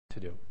to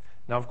do.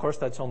 Now, of course,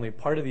 that's only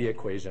part of the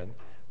equation.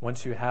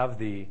 Once you have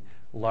the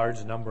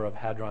large number of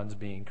hadrons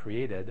being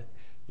created,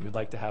 you'd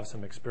like to have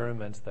some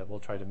experiments that will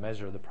try to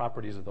measure the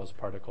properties of those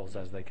particles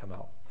as they come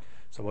out.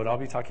 So what I'll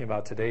be talking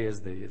about today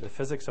is the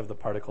physics of the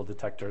particle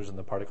detectors and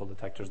the particle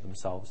detectors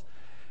themselves.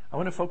 I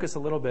want to focus a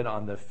little bit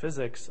on the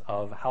physics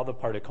of how the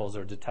particles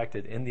are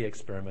detected in the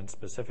experiment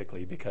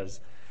specifically, because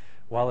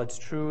while it's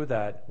true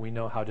that we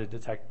know how to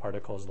detect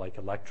particles like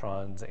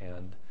electrons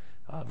and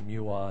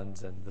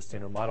muons and the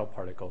standard model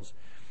particles,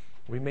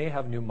 we may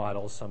have new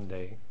models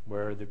someday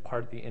where the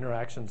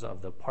interactions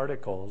of the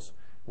particles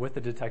with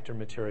the detector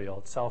material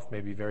itself may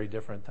be very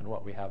different than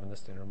what we have in the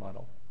standard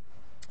model.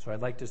 So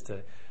I'd like just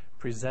to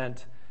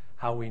present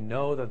how we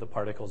know that the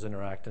particles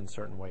interact in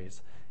certain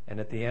ways. And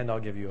at the end, I'll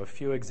give you a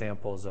few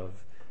examples of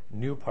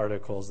new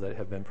particles that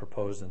have been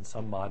proposed in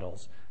some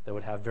models that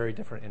would have very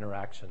different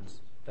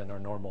interactions than our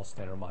normal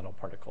standard model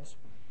particles.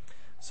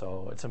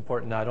 So it's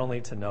important not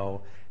only to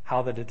know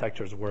how the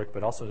detectors work,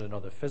 but also to know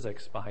the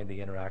physics behind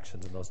the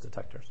interactions in those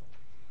detectors.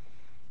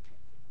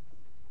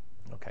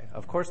 Okay,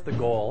 of course the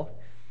goal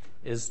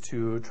is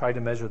to try to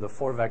measure the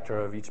 4 vector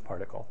of each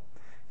particle.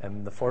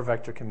 And the 4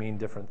 vector can mean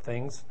different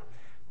things.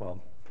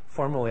 Well,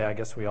 formally, I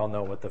guess we all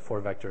know what the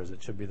 4 vector is.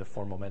 It should be the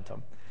 4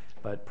 momentum.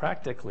 But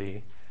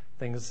practically,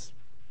 things,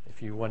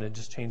 if you want to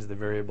just change the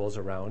variables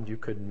around, you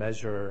could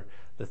measure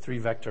the 3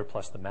 vector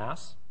plus the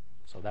mass.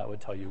 So that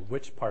would tell you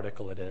which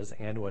particle it is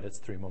and what its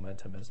 3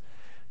 momentum is.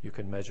 You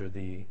can measure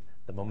the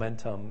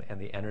momentum and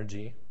the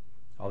energy.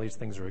 All these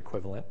things are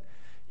equivalent.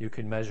 You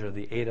can measure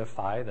the eta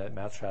phi that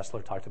Matt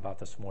Strassler talked about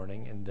this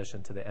morning in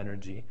addition to the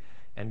energy,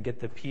 and get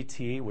the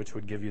PT, which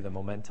would give you the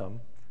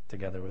momentum,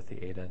 together with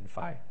the eta and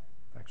phi,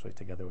 actually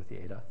together with the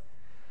eta.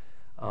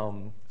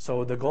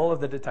 So the goal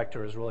of the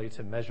detector is really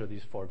to measure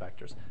these 4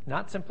 vectors.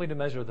 Not simply to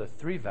measure the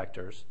 3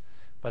 vectors,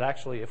 but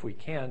actually, if we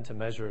can, to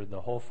measure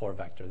the whole 4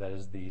 vector, that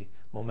is the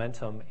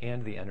momentum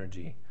and the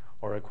energy,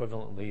 or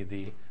equivalently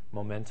the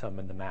momentum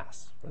and the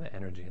mass, or the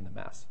energy and the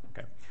mass.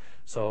 Okay.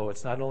 So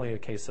it's not only a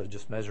case of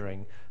just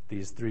measuring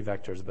these 3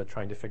 vectors, but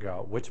trying to figure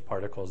out which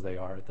particles they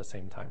are at the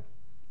same time.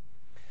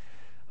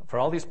 For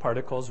all these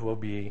particles, we'll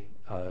be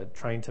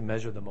trying to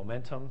measure the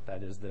momentum,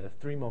 that is the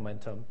 3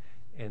 momentum,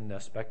 in the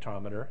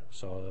spectrometer,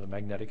 so the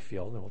magnetic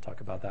field, and we'll talk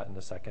about that in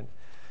a second.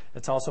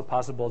 It's also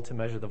possible to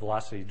measure the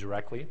velocity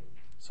directly.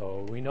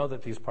 So we know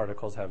that these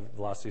particles have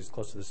velocities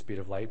close to the speed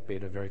of light,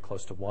 beta very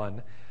close to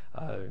 1,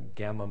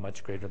 gamma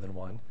much greater than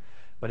 1.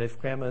 But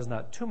if gamma is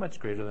not too much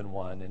greater than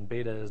 1 and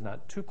beta is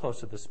not too close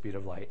to the speed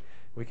of light,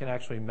 we can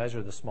actually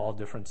measure the small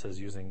differences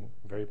using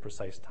very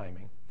precise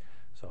timing.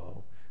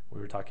 So we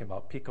were talking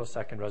about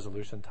picosecond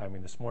resolution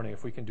timing this morning.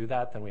 If we can do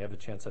that, then we have a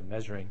chance of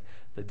measuring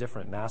the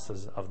different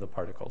masses of the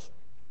particles.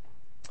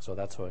 So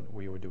that's what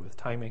we would do with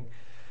timing.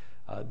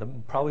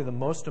 Probably the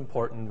most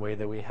important way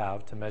that we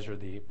have to measure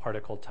the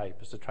particle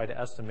type is to try to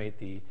estimate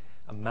the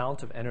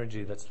amount of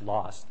energy that's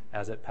lost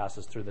as it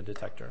passes through the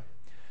detector.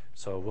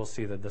 So we'll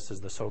see that this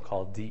is the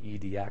so-called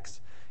DEDX,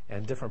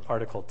 and different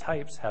particle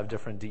types have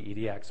different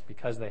DEDX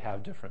because they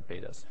have different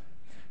betas.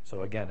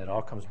 So again, it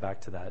all comes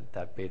back to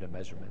that beta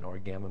measurement or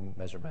gamma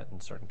measurement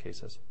in certain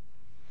cases.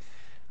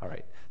 All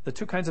right, the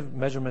 2 kinds of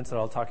measurements that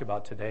I'll talk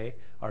about today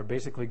are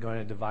basically going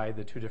to divide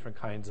the 2 different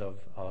kinds of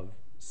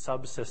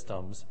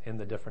subsystems in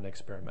the different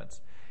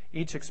experiments.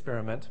 Each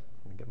experiment,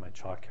 let me get my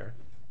chalk here.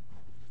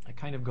 It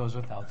kind of goes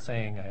without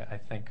saying, I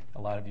think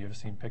a lot of you have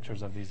seen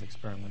pictures of these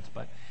experiments,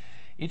 but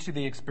each of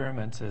the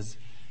experiments is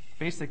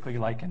basically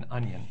like an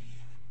onion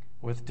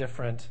with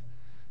different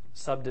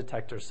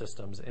sub-detector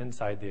systems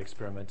inside the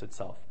experiment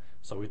itself.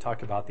 So we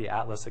talked about the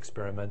ATLAS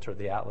experiment or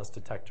the ATLAS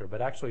detector,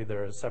 but actually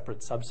there are separate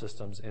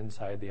subsystems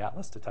inside the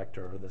ATLAS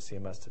detector or the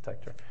CMS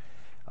detector.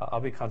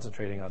 I'll be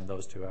concentrating on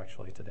those 2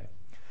 actually today.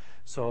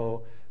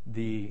 So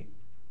the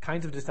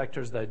kinds of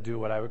detectors that do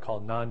what I would call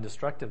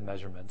non-destructive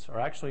measurements are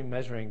actually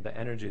measuring the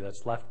energy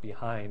that's left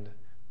behind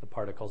the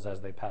particles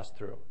as they pass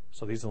through.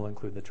 So these will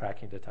include the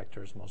tracking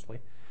detectors mostly.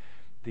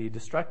 The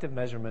destructive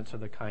measurements are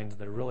the kinds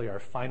that really are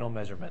final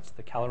measurements.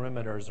 The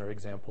calorimeters are an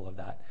example of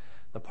that.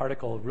 The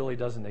particle really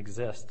doesn't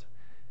exist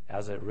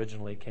as it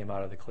originally came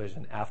out of the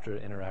collision after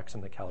it interacts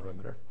in the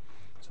calorimeter.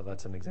 So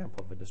that's an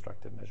example of a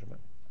destructive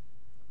measurement.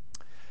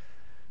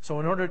 So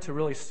in order to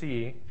really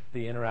see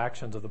the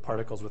interactions of the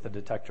particles with the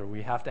detector,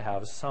 we have to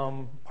have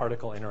some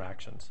particle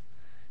interactions.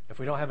 If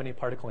we don't have any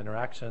particle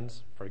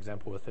interactions, for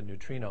example with the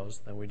neutrinos,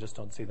 then we just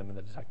don't see them in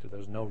the detector.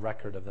 There's no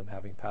record of them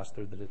having passed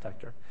through the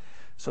detector.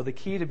 So the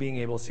key to being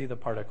able to see the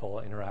particle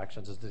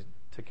interactions is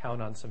to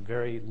count on some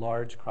very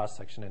large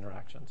cross-section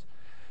interactions.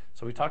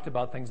 So we talked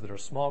about things that are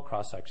small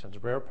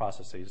cross-sections, rare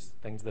processes.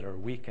 Things that are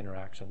weak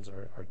interactions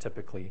are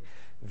typically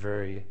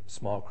very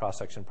small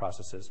cross-section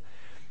processes.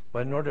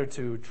 But in order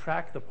to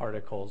track the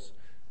particles'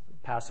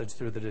 passage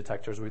through the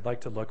detectors, we'd like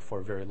to look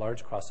for very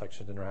large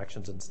cross-section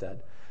interactions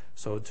instead.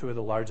 So 2 of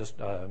the largest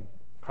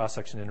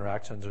cross-section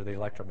interactions are the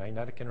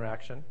electromagnetic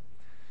interaction.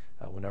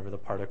 Whenever the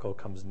particle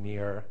comes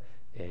near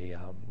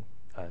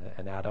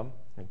an atom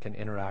and can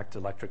interact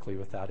electrically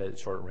with that at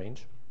short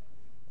range.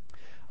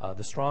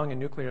 The strong and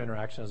nuclear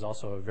interaction is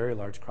also a very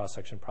large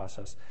cross-section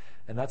process,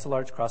 and that's a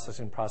large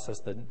cross-section process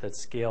that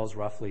scales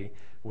roughly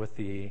with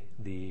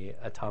the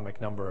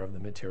atomic number of the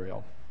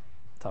material,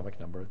 atomic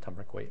number,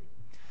 atomic weight.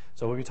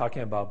 So we'll be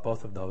talking about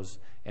both of those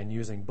and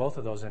using both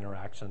of those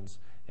interactions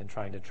and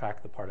trying to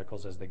track the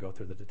particles as they go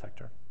through the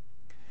detector.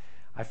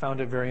 I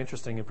found it very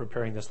interesting in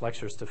preparing this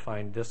lectures to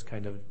find this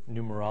kind of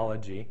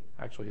numerology.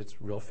 Actually,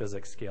 it's real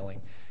physics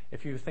scaling.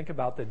 If you think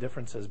about the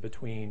differences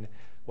between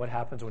what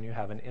happens when you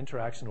have an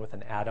interaction with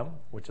an atom,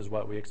 which is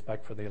what we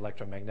expect for the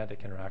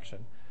electromagnetic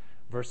interaction,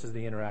 versus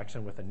the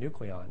interaction with a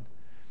nucleon,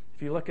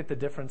 if you look at the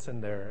difference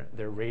in their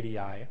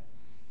radii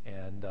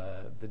and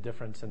the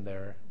difference in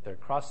their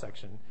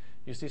cross-section,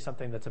 you see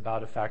something that's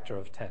about a factor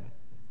of 10.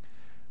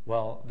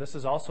 Well, this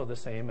is also the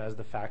same as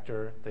the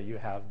factor that you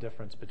have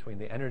difference between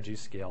the energy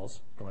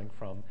scales going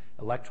from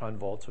electron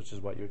volts, which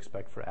is what you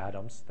expect for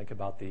atoms. Think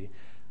about the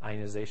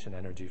ionization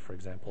energy, for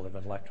example, of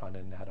an electron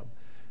in an atom,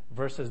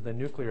 versus the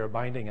nuclear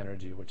binding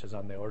energy, which is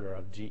on the order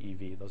of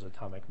GeV, those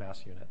atomic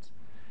mass units.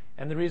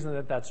 And the reason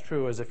that that's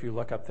true is if you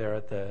look up there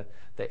at the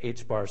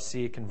h bar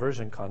c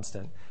conversion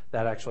constant,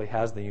 that actually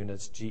has the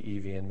units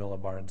GeV and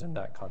millibarns in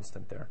that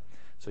constant there.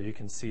 So you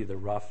can see the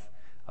rough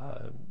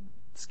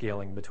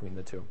scaling between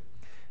the two.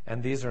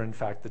 And these are, in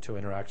fact, the two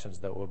interactions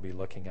that we'll be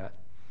looking at.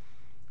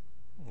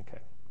 Okay.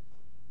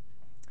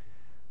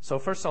 So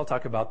first I'll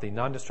talk about the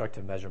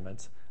non-destructive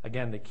measurements.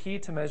 Again, the key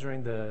to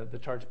measuring the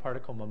charged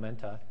particle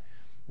momenta,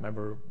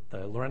 remember,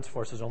 the Lorentz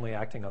force is only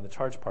acting on the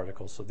charged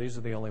particles, so these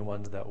are the only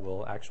ones that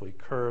will actually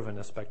curve in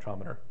a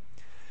spectrometer.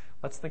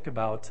 Let's think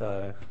about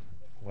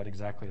what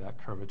exactly that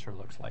curvature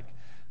looks like.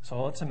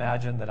 So let's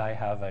imagine that I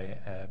have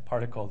a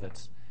particle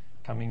that's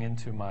coming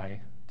into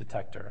my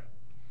detector.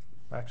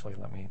 Actually,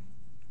 let me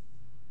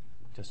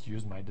just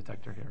use my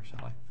detector here,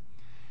 shall I?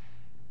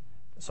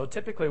 So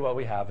typically what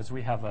we have is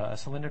we have a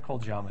cylindrical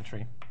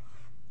geometry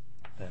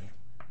that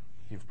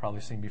you've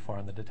probably seen before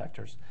on the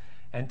detectors.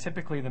 And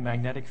typically the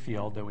magnetic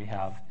field that we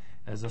have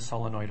is a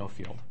solenoidal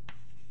field.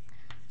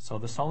 So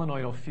the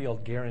solenoidal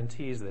field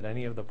guarantees that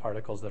any of the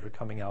particles that are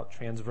coming out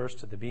transverse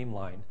to the beam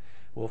line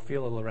will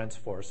feel a Lorentz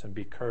force and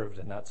be curved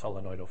in that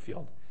solenoidal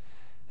field.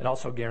 It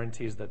also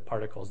guarantees that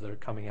particles that are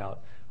coming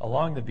out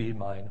along the beam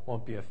line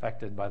won't be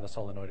affected by the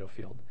solenoidal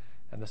field.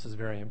 And this is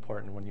very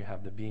important when you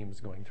have the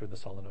beams going through the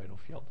solenoidal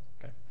field.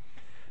 Okay?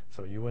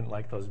 So you wouldn't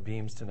like those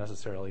beams to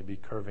necessarily be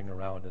curving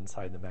around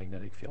inside the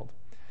magnetic field.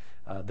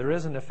 There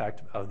is an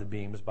effect of the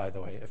beams, by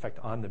the way, effect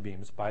on the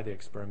beams by the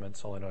experiment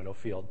solenoidal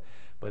field.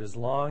 But as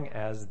long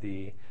as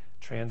the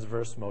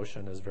transverse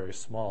motion is very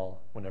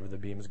small, whenever the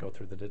beams go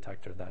through the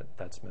detector,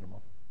 that's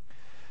minimal.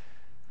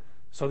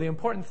 So the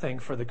important thing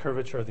for the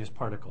curvature of these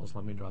particles,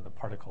 let me draw the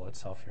particle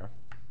itself here.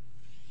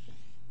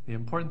 The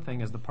important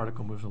thing as the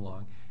particle moves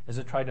along is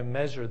to try to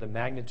measure the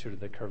magnitude of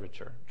the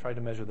curvature, try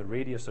to measure the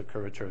radius of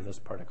curvature of this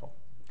particle.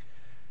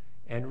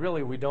 And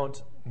really, we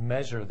don't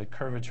measure the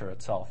curvature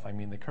itself. I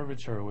mean, the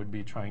curvature would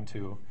be trying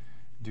to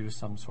do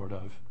some sort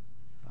of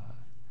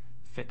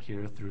fit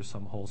here through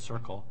some whole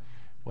circle.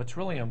 What's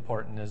really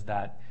important is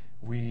that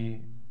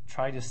we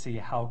try to see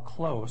how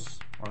close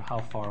or how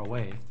far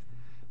away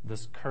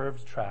this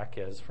curved track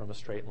is from a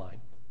straight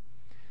line.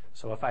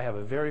 So if I have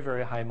a very,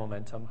 very high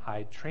momentum,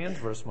 high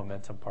transverse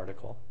momentum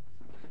particle,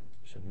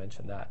 I should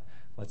mention that.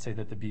 Let's say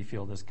that the B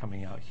field is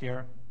coming out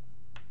here.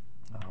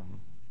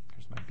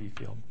 Here's my B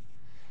field.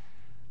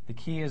 The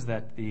key is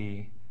that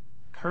the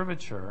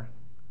curvature,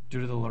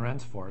 due to the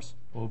Lorentz force,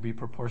 will be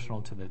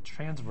proportional to the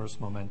transverse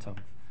momentum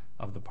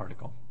of the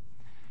particle.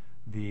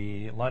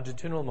 The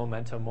longitudinal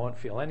momentum won't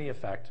feel any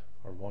effect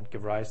or won't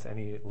give rise to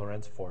any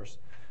Lorentz force.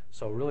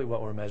 So really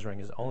what we're measuring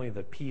is only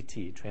the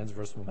PT,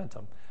 transverse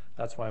momentum.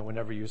 That's why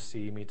whenever you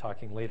see me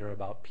talking later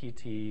about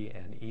PT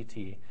and ET,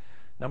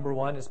 number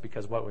one is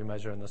because what we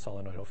measure in the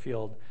solenoidal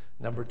field.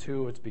 Number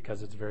two, it's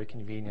because it's very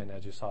convenient,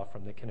 as you saw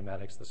from the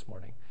kinematics this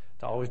morning,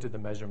 to always do the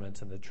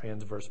measurements in the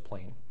transverse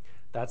plane.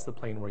 That's the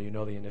plane where you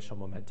know the initial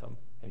momentum,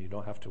 and you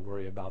don't have to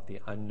worry about the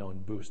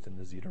unknown boost in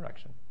the z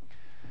direction.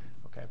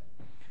 Okay.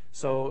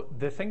 So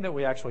the thing that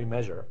we actually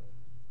measure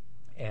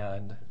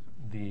and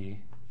the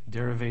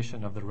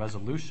derivation of the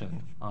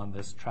resolution on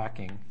this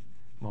tracking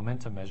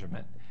momentum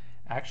measurement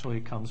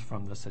actually comes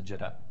from the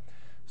sagitta.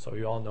 So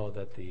you all know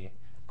that the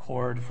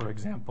chord, for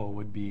example,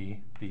 would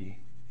be the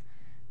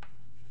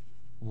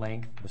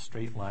length, the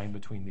straight line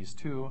between these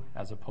two,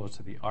 as opposed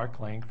to the arc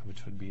length,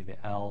 which would be the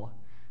L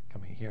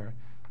coming here.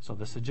 So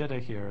the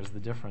sagitta here is the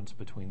difference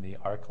between the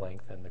arc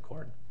length and the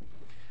chord.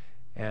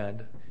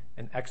 And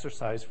an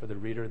exercise for the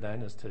reader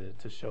then is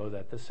to show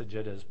that the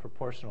sagitta is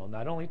proportional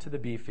not only to the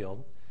B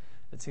field.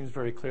 It seems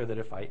very clear that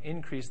if I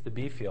increase the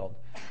B field,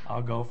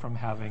 I'll go from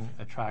having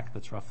a track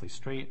that's roughly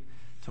straight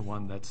to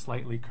one that's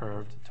slightly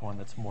curved to one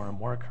that's more and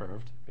more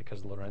curved,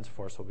 because the Lorentz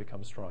force will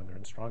become stronger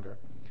and stronger.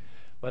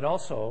 But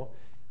also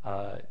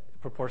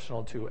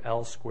proportional to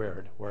L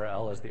squared, where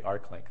L is the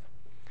arc length.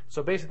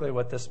 So basically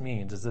what this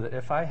means is that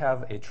if I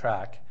have a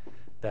track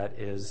that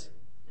is...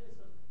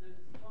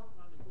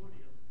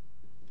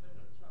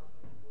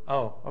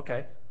 Oh,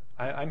 okay.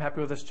 I'm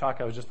happy with this chalk.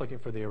 I was just looking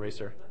for the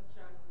eraser.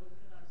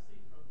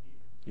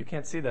 You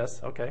can't see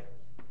this, okay.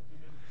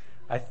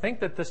 I think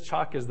that this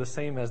chalk is the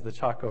same as the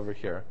chalk over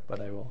here, but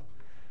I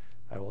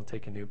will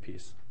take a new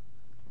piece.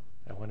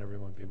 I want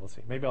everyone to be able to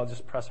see. Maybe I'll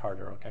just press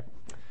harder, okay?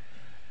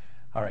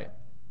 All right.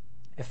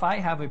 If I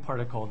have a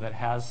particle that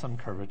has some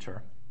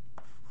curvature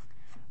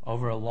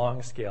over a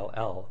long scale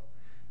L,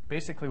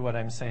 basically what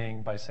I'm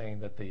saying by saying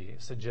that the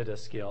Sagitta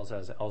scales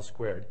as L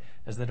squared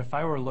is that if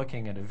I were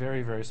looking at a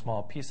very, very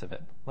small piece of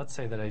it, let's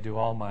say that I do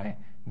all my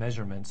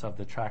measurements of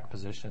the track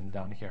position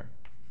down here.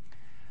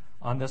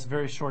 On this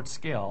very short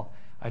scale,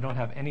 I don't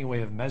have any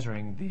way of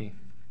measuring the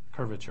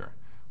curvature.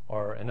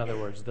 Or in other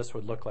words, this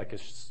would look like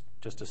it's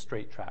just a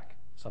straight track,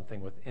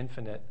 something with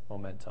infinite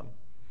momentum,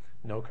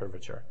 no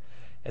curvature.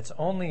 It's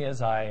only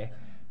as I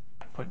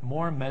put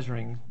more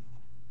measuring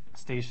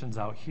stations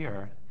out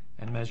here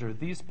and measure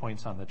these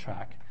points on the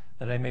track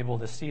that I'm able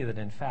to see that,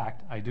 in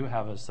fact, I do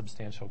have a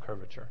substantial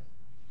curvature.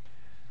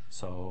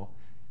 So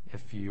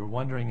if you're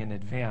wondering in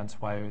advance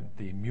why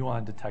the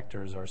muon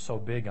detectors are so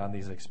big on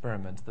these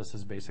experiments, this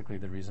is basically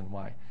the reason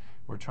why.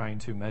 We're trying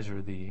to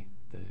measure the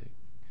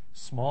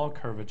small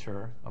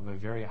curvature of a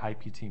very high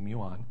PT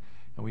muon,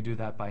 and we do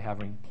that by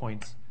having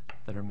points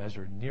that are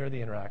measured near the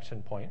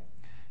interaction point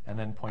and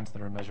then points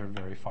that are measured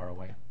very far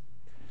away.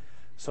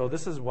 So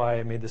this is why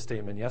I made the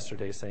statement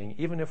yesterday saying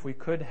even if we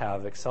could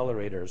have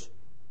accelerators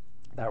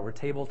that were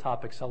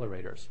tabletop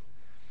accelerators,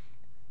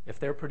 if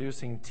they're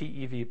producing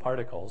TeV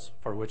particles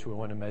for which we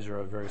want to measure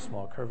a very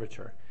small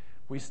curvature,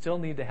 we still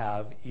need to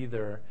have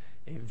either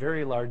a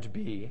very large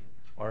B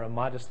or a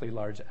modestly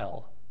large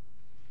L.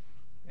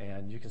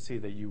 And you can see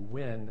that you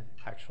win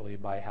actually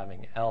by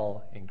having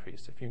L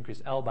increase. If you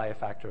increase L by a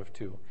factor of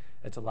 2,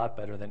 it's a lot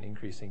better than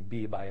increasing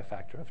B by a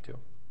factor of 2.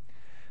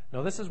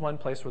 Now this is one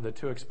place where the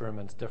two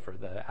experiments differ,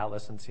 the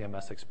ATLAS and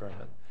CMS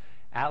experiment.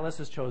 ATLAS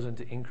has chosen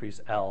to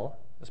increase L,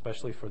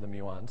 especially for the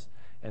muons,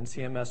 and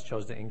CMS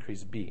chose to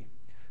increase B.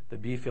 The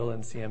B field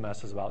in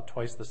CMS is about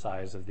twice the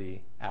size of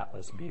the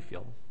ATLAS B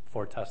field,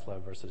 4 Tesla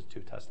versus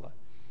 2 Tesla.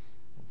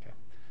 Okay.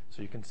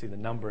 So you can see the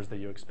numbers that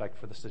you expect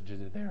for the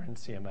Sagitta there in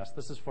CMS.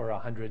 This is for a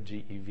 100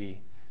 GeV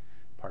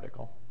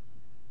particle.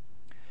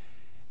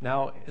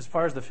 Now, as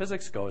far as the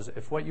physics goes,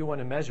 if what you want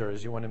to measure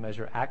is you want to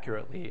measure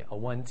accurately a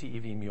 1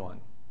 TeV muon,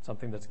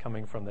 something that's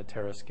coming from the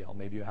tera scale.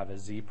 Maybe you have a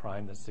Z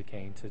prime that's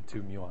decaying to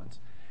 2 muons.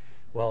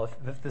 Well,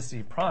 if the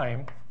Z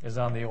prime is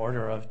on the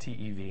order of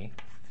TeV,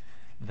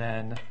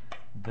 then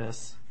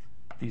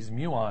these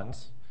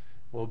muons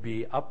will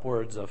be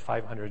upwards of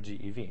 500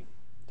 GeV,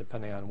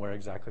 depending on where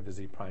exactly the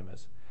Z prime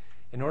is.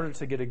 In order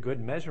to get a good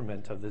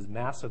measurement of the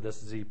mass of this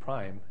Z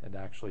prime and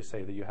actually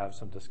say that you have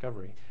some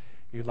discovery,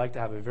 you'd like to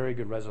have a very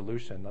good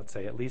resolution, let's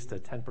say at least a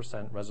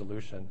 10%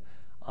 resolution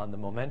on the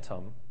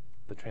momentum,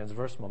 the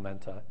transverse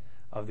momenta,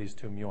 of these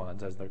 2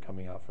 muons as they're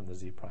coming out from the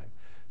Z prime.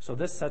 So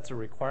this sets a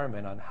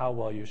requirement on how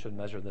well you should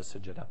measure the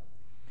Sagitta.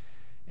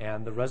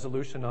 And the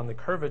resolution on the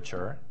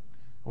curvature,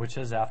 which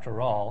is,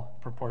 after all,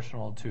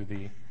 proportional to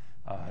the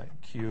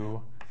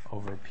Q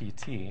over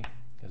PT,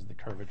 is the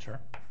curvature.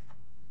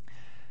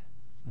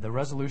 The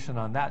resolution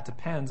on that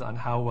depends on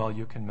how well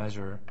you can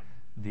measure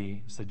the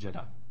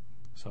Sagitta.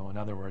 So in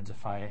other words,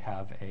 if I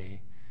have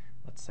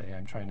let's say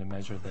I'm trying to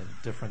measure the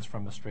difference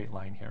from a straight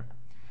line here,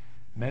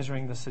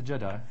 measuring the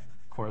Sagitta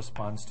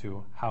corresponds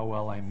to how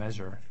well I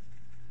measure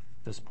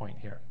this point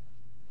here.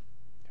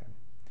 Okay.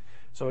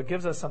 So it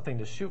gives us something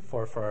to shoot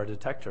for our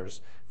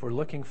detectors. If we're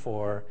looking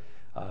for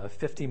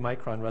 50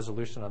 micron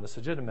resolution on the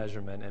Sagitta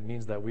measurement, it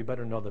means that we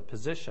better know the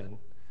position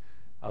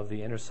of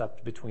the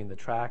intercept between the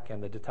track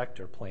and the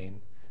detector plane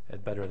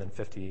at better than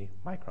 50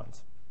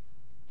 microns.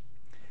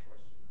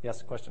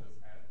 Yes, question?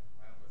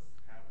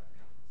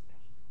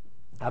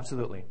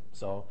 Absolutely.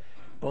 So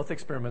both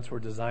experiments were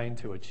designed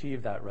to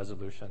achieve that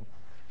resolution.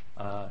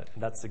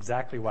 That's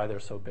exactly why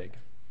they're so big.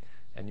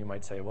 And you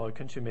might say, well,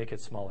 couldn't you make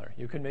it smaller?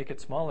 You can make it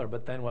smaller,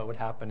 but then what would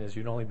happen is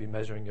you'd only be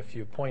measuring a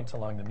few points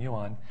along the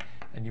muon,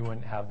 and you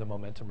wouldn't have the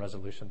momentum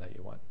resolution that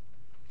you want.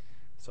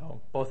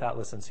 So both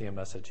ATLAS and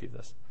CMS achieve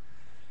this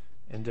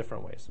in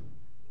different ways.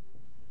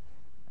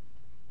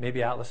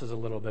 Maybe ATLAS is a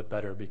little bit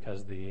better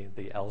because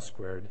the L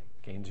squared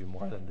gains you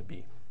more than the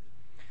B.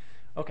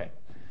 Okay,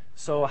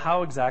 so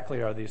how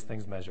exactly are these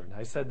things measured?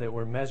 I said that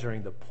we're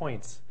measuring the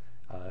points.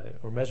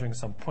 We're measuring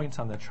some points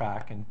on the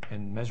track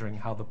and measuring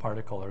how the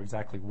particle, or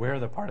exactly where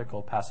the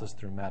particle passes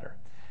through matter.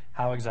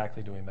 How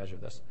exactly do we measure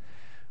this?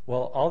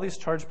 Well, all these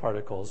charged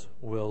particles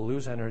will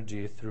lose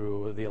energy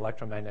through the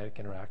electromagnetic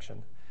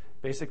interaction.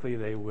 Basically,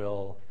 they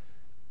will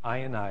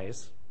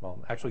ionize.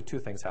 Well, actually, 2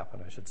 things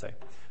happen, I should say.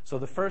 So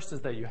the first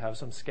is that you have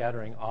some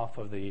scattering off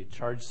of the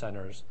charge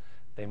centers.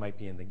 They might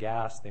be in the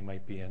gas. They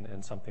might be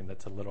in something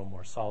that's a little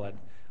more solid.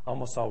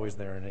 Almost always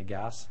they're in a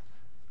gas.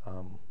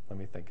 Let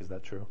me think, is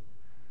that true?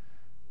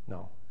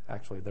 No,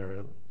 actually,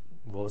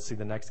 we'll see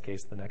the next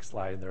case, the next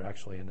slide, they're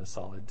actually in a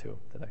solid too,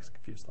 the next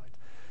few slides.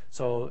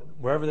 So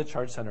wherever the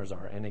charge centers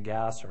are, in a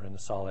gas or in a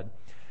solid,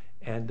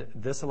 and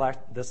this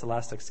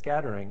elastic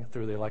scattering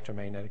through the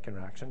electromagnetic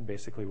interaction,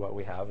 basically what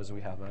we have is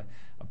we have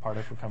a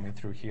particle coming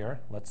through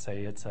here. Let's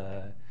say it's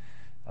a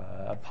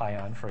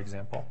pion, for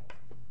example.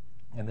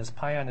 And this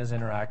pion is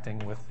interacting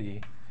with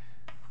the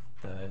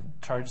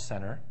charge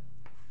center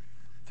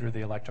through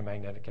the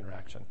electromagnetic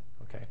interaction.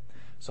 Okay,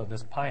 so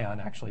this pion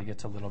actually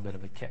gets a little bit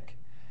of a kick.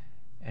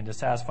 And to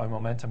satisfy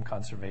momentum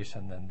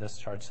conservation, then this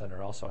charge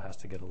center also has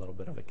to get a little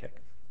bit of a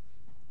kick.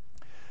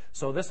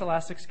 So this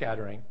elastic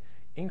scattering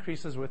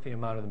increases with the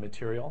amount of the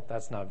material.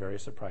 That's not very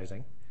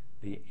surprising.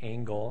 The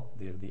angle,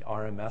 the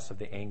RMS of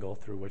the angle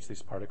through which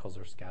these particles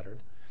are scattered.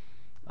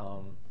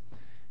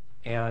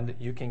 And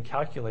you can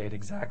calculate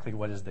exactly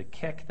what is the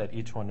kick that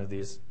each one of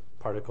these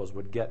particles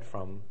would get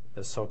from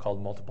this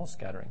so-called multiple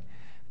scattering.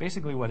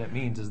 Basically what it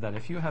means is that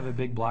if you have a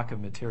big block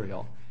of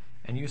material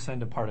and you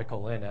send a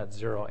particle in at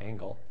 0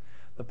 angle,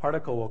 the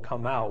particle will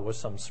come out with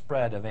some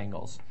spread of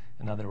angles.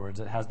 In other words,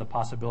 it has the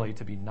possibility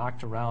to be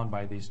knocked around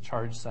by these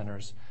charge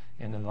centers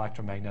in an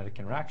electromagnetic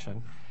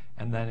interaction,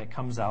 and then it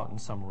comes out in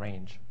some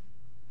range.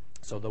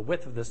 So the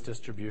width of this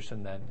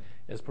distribution then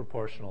is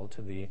proportional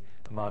to the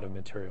amount of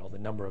material, the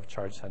number of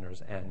charge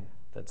centers n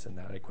that's in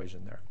that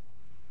equation there.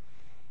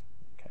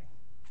 Okay.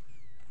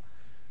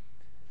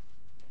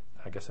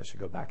 I guess I should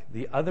go back.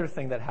 The other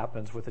thing that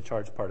happens with the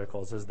charged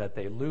particles is that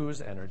they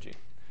lose energy.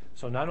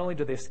 So not only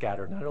do they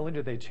scatter, not only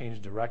do they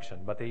change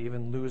direction, but they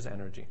even lose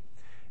energy.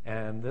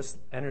 And this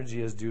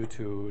energy is due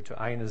to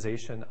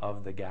ionization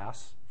of the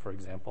gas, for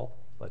example.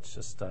 Let's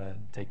just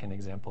take an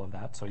example of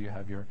that. So you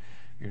have your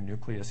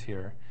nucleus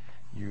here.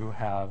 You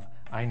have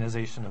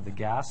ionization of the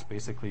gas.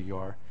 Basically,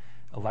 your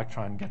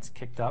electron gets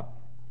kicked up.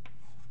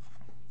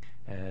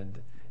 And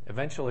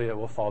eventually it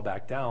will fall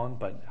back down,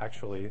 but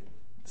actually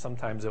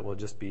sometimes it will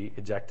just be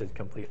ejected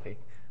completely,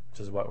 which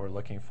is what we're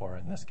looking for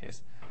in this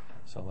case.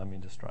 So let me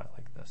just draw it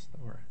like this.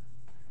 That we're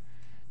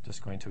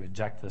just going to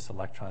eject this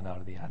electron out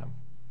of the atom.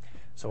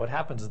 So what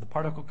happens is the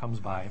particle comes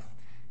by,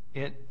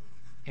 it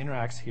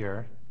interacts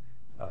here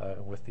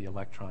with the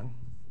electron,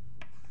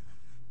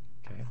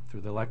 okay,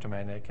 through the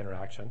electromagnetic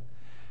interaction,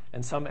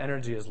 and some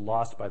energy is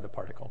lost by the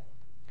particle.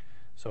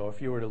 So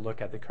if you were to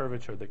look at the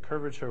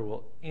curvature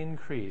will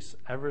increase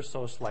ever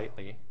so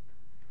slightly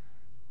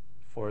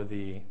for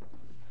the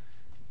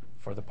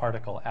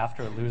particle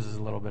after it loses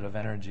a little bit of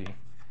energy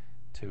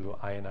to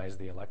ionize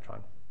the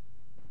electron,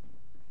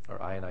 or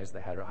ionize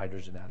the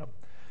hydrogen atom.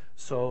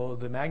 So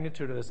the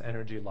magnitude of this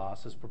energy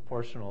loss is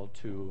proportional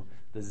to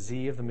the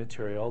z of the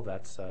material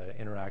that's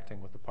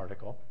interacting with the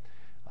particle.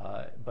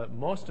 But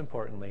most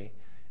importantly,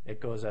 it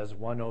goes as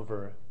 1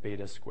 over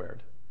beta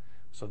squared.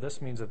 So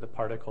this means that the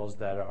particles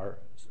that are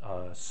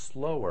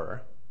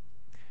slower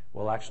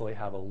will actually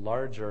have a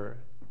larger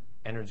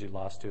energy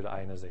loss due to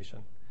ionization.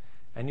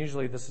 And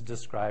usually this is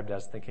described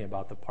as thinking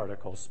about the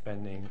particle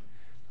spending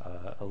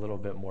a little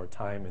bit more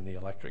time in the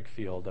electric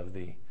field of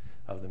the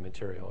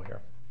material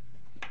here.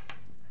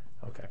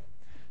 Okay,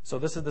 so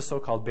this is the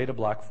so-called beta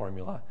block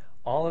formula.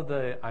 All of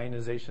the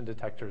ionization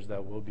detectors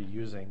that we'll be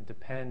using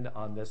depend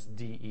on this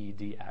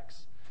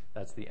dEdx.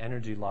 That's the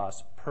energy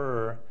loss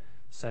per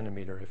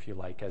centimeter, if you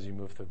like, as you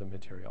move through the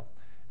material.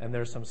 And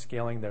there's some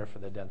scaling there for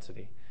the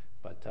density.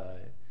 But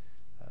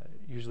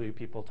usually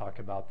people talk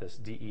about this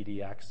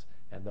dEdx,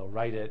 and they'll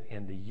write it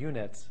in the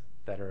units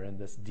that are in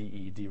this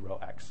d rho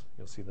x.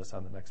 You'll see this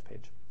on the next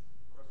page.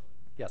 Question.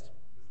 Yes? Is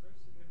there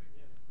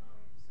significant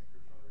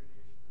synchrotron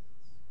radiation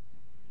as it's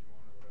muon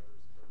or whatever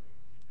is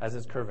curving? As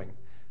it's curving.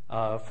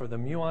 For the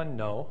muon,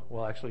 no.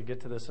 We'll actually get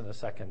to this in a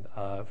second.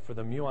 For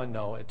the muon,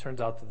 no. It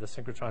turns out that the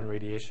synchrotron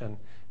radiation,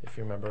 if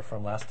you remember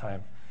from last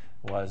time,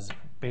 was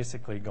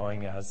basically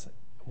going as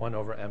 1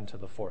 over m to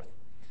the 4th.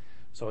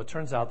 So it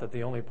turns out that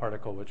the only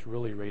particle which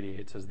really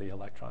radiates is the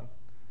electron.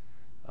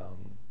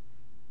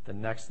 The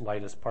next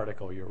lightest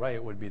particle, you're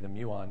right, would be the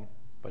muon,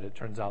 but it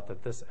turns out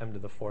that this m to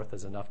the 4th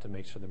is enough to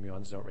make sure the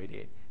muons don't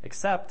radiate,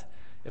 except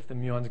if the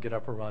muons get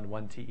up around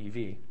 1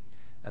 TeV,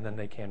 and then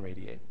they can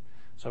radiate.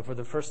 So for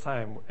the first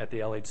time at the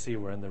LHC,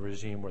 we're in the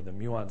regime where the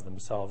muons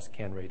themselves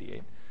can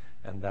radiate,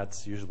 and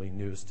that's usually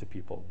news to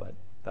people, but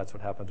that's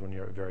what happens when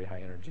you're at very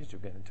high energies. You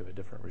get into a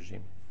different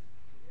regime.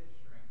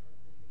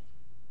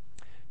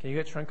 Can you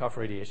get shrink-off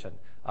radiation?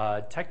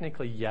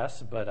 Technically,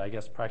 yes, but I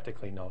guess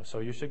practically no. So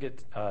you should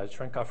get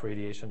shrink-off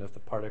radiation if the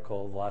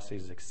particle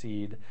velocities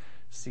exceed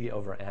c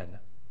over n,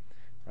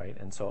 right?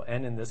 And so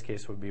n in this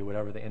case would be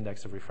whatever the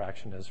index of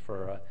refraction is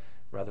for a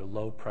rather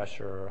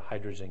low-pressure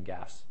hydrogen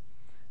gas,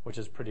 which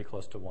is pretty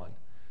close to 1.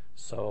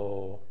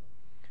 So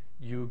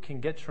you can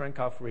get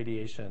shrink-off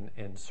radiation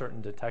in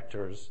certain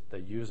detectors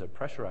that use a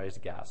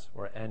pressurized gas,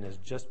 where n is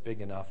just big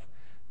enough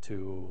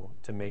to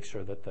make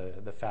sure that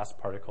the fast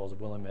particles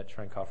will emit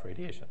shrink-off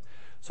radiation.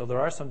 So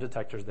there are some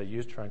detectors that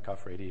use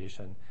shrink-off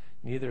radiation.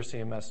 Neither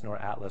CMS nor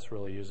ATLAS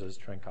really uses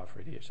shrink-off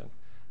radiation.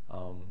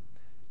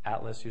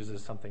 ATLAS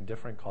uses something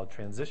different called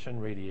transition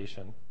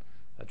radiation,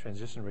 a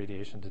transition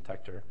radiation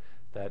detector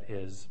that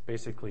is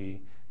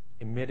basically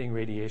emitting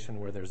radiation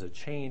where there's a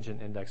change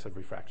in index of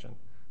refraction.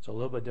 So a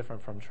little bit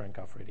different from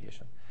shrink-off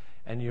radiation.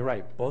 And you're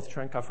right, both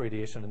shrink-off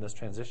radiation and this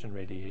transition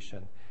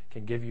radiation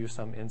can give you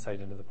some insight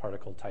into the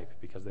particle type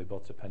because they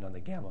both depend on the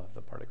gamma of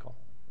the particle.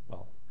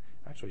 Well,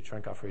 actually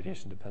shrink-off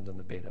radiation depends on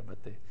the beta, but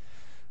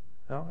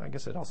I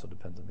guess it also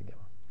depends on the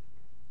gamma.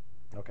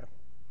 Okay.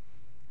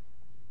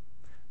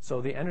 So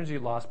the energy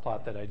loss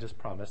plot that I just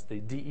promised, the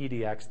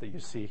dEdx that you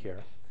see here,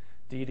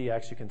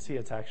 dEdx, you can see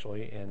it's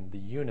actually in the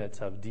units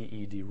of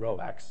dEd rho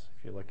x,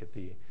 if you look at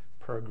the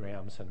per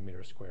gram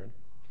centimeter squared.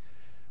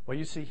 What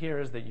you see here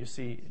is that you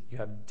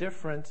have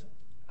different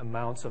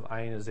amounts of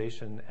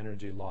ionization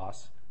energy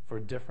loss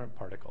for different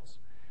particles.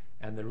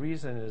 And the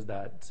reason is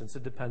that since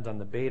it depends on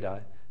the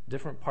beta,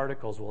 different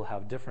particles will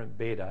have different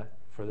beta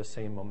for the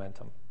same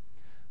momentum.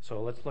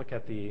 So let's look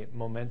at the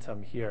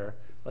momentum here.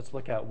 Let's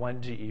look at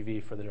 1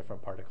 GeV for the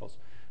different particles.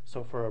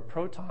 So for a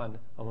proton,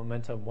 a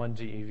momentum 1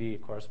 GeV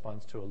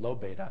corresponds to a low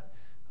beta.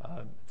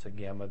 It's a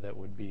gamma that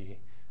would be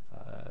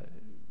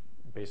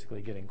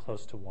basically getting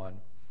close to 1.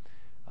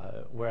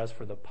 Whereas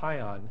for the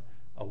pion,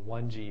 a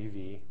 1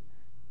 GeV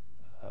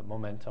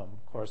momentum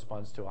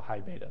corresponds to a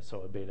high beta,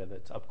 so a beta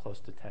that's up close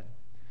to 10.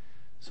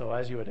 So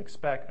as you would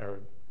expect,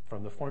 or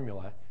from the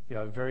formula, you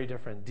have very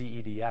different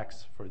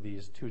dEdx for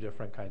these two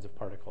different kinds of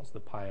particles, the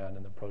pion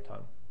and the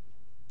proton,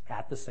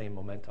 at the same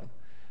momentum.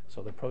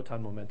 So the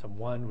proton momentum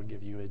 1 would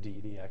give you a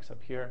dEdx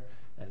up here,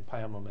 and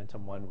pion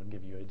momentum 1 would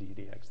give you a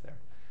dEdx there.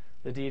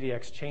 The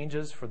dEdx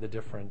changes for the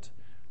different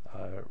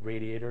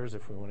radiators,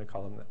 if we want to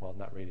call them, well,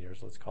 not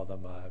radiators, let's call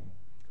them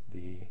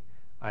the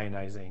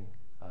ionizing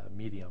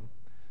medium.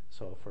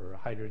 So for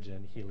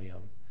hydrogen,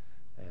 helium,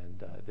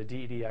 and the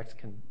dEdx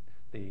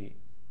the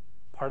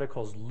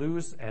particles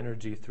lose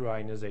energy through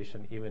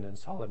ionization even in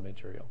solid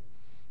material.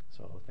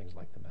 So things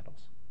like the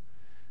metals.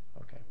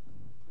 Okay.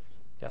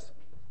 Yes?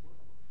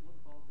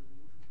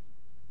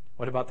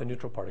 What about the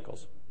neutral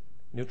particles?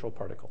 Neutral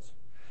particles.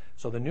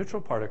 So the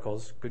neutral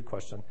particles, good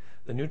question.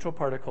 The neutral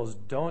particles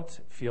don't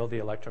feel the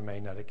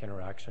electromagnetic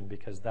interaction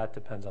because that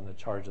depends on the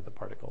charge of the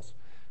particles.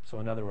 So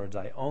in other words,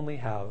 I only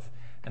have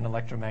an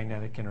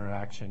electromagnetic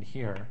interaction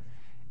here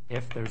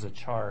if there's a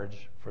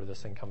charge for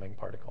this incoming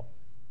particle.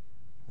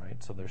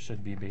 Right? So there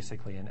should be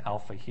basically an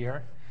alpha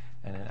here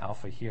and an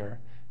alpha here,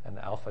 and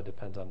the alpha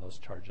depends on those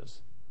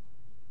charges.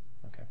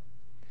 Okay.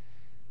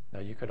 Now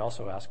you could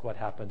also ask what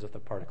happens if the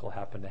particle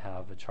happened to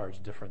have a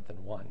charge different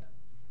than 1.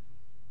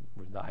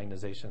 Would the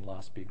ionization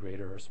loss be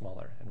greater or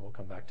smaller? And we'll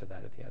come back to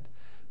that at the end.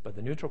 But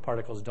the neutral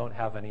particles don't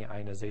have any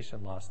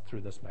ionization loss through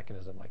this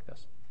mechanism like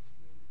this.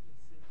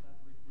 It seems that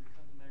we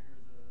can't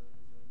measure the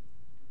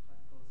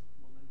particles'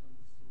 momentum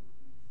through,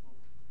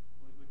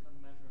 we can't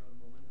measure a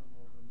momentum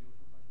of a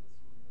neutral particle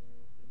through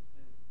the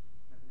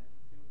magnetic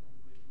field, and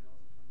we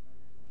also can't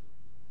measure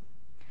that.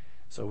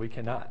 So we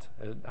cannot.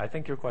 I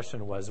think your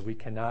question was, we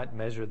cannot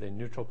measure the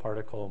neutral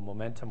particle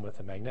momentum with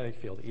a magnetic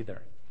field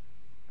either.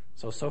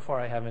 So far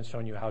I haven't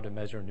shown you how to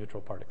measure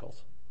neutral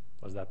particles.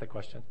 Was that the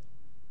question?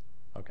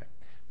 Okay.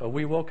 But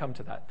we will come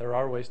to that. There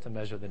are ways to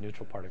measure the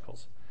neutral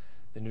particles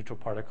that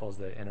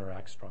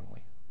interact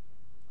strongly.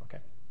 Okay?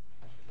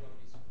 I should not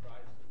be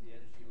surprised that the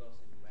energy loss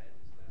in lead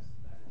is less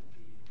than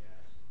the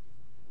gas.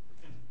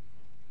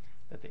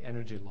 That the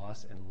energy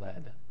loss in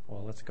lead.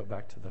 Well, let's go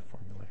back to the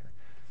formula here.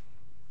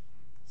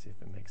 See if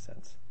it makes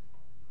sense.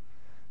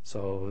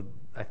 So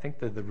I think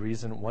that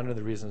one of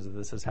the reasons that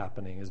this is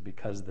happening is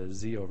because the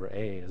Z over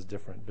A is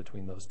different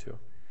between those two.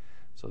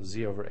 So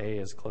Z over A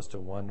is close to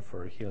 1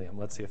 for helium.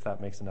 Let's see if that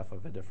makes enough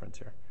of a difference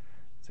here.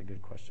 It's a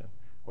good question.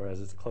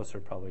 Whereas it's closer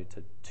probably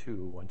to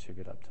 2 once you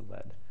get up to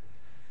lead.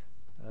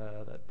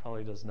 That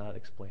probably does not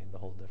explain the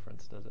whole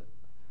difference, does it?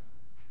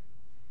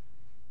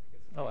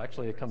 Oh,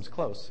 actually it comes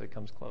close. It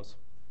comes close.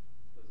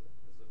 There's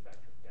the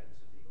factor of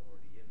density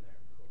already in there,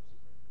 of course.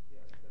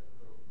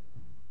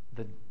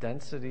 The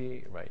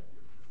density, right.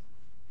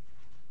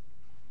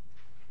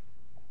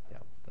 Yeah,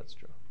 that's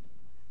true.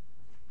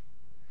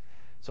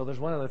 So there's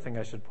one other thing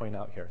I should point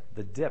out here.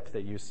 The dip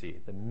that you see,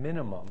 the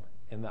minimum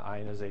in the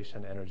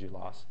ionization energy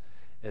loss,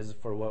 is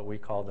for what we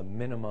call the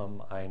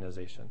minimum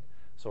ionization.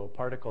 So a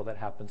particle that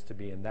happens to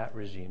be in that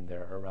regime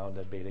there, around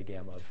a beta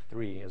gamma of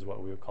 3, is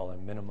what we would call a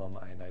minimum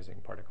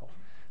ionizing particle.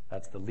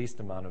 That's the least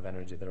amount of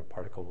energy that a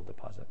particle will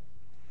deposit.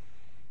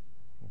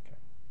 Okay.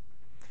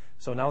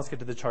 So now let's get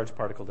to the charged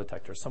particle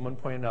detector. Someone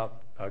pointed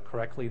out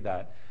correctly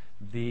that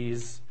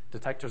these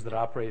detectors that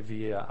operate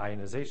via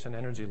ionization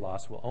energy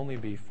loss will only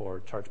be for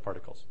charged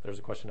particles. There's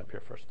a question up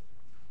here first. Is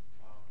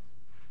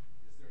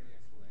there any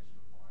explanation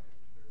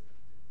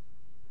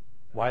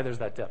of Why there's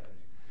that dip?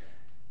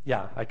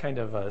 Yeah, I kind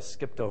of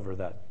skipped over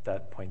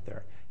that point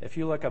there. If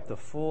you look up the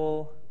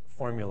full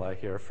formula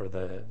here for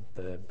the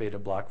beta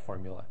block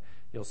formula,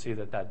 you'll see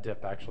that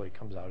dip actually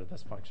comes out of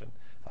this function,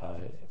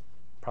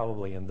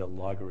 probably in the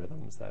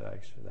logarithms that I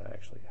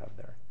actually have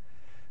there.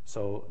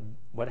 So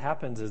what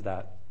happens is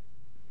that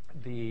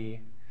the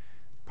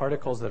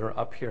particles that are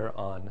up here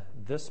on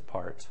this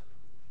part,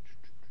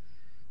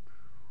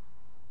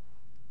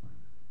 I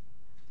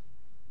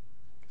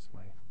guess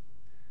my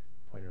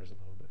pointer is a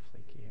little bit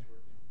flaky here.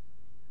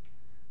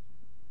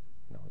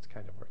 No, it's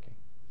kind of working.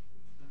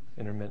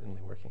 Intermittently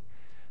working.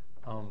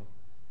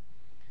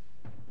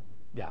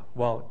 Yeah,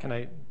 well,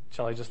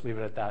 shall I just leave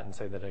it at that and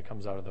say that it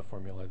comes out of the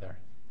formula there?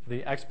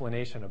 The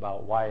explanation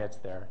about why it's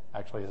there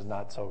actually is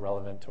not so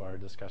relevant to our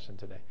discussion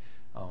today.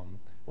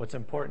 What's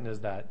important is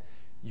that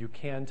you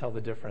can tell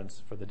the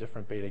difference for the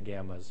different beta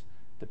gammas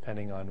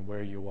depending on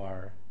where you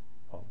are.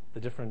 Well, the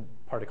different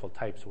particle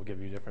types will give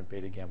you different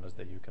beta gammas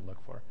that you can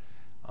look for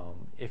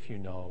if you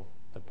know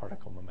the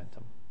particle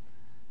momentum.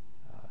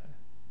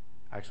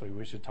 Actually,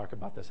 we should talk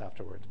about this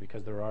afterwards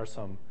because there are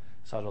some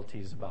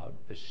subtleties about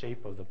the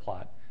shape of the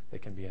plot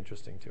that can be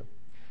interesting too.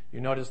 You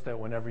notice that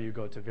whenever you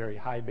go to very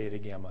high beta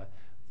gamma,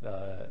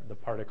 the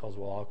particles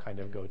will all kind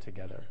of go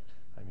together.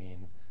 I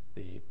mean,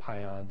 the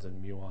pions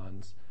and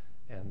muons,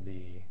 and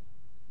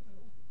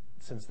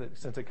since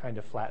it kind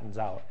of flattens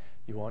out,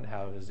 you won't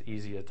have as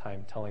easy a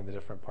time telling the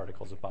different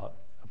particles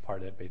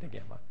apart at beta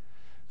gamma.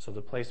 So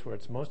the place where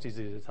it's most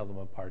easy to tell them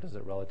apart is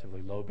at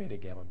relatively low beta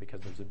gamma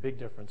because there's a big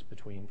difference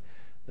between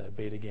the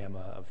beta gamma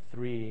of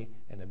 3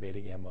 and a beta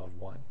gamma of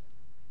 1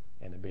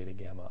 and a beta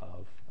gamma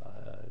of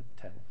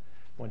 10.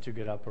 Once you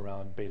get up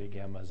around beta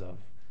gammas of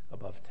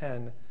above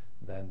 10,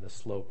 then the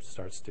slope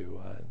starts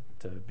to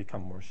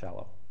become more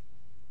shallow.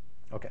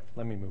 Okay,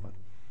 let me move on.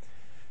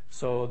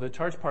 So the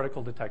charged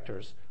particle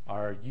detectors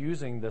are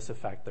using this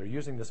effect. They're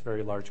using this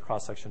very large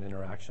cross-section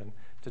interaction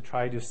to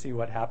try to see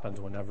what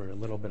happens whenever a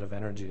little bit of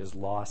energy is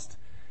lost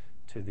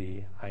to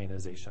the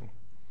ionization.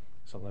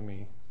 So let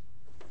me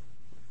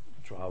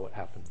draw what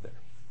happens there.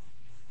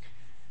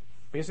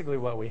 Basically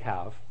what we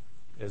have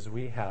is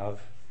we have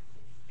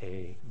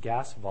a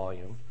gas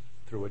volume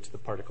through which the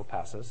particle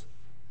passes.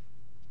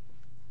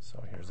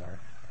 So here's our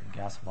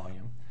gas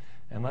volume.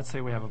 And let's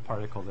say we have a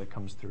particle that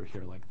comes through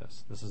here like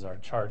this. This is our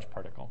charged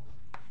particle.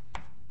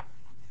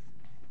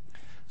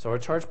 So our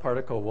charged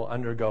particle will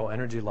undergo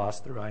energy loss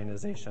through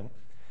ionization.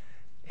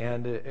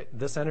 And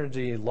this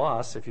energy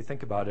loss, if you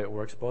think about it,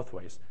 works both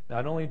ways.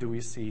 Not only do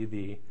we see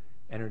the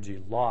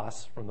energy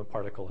loss from the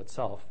particle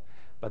itself,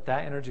 but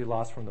that energy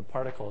loss from the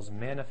particle is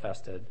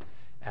manifested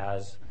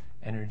as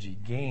energy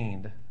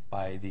gained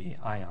by the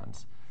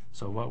ions.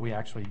 So what we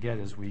actually get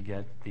is we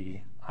get the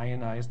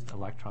ionized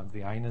electrons,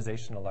 the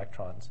ionization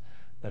electrons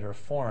that are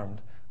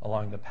formed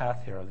along the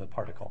path here of the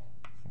particle.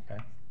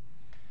 Okay?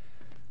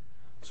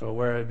 So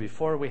where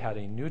before we had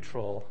a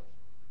neutral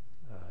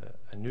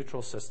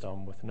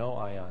system with no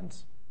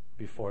ions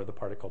before the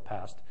particle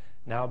passed,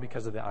 now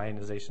because of the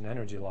ionization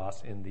energy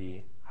loss in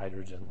the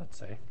hydrogen, let's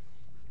say,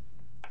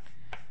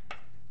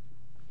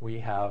 we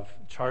have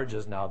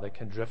charges now that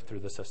can drift through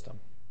the system.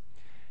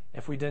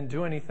 If we didn't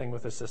do anything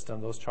with the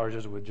system, those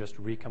charges would just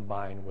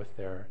recombine with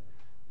their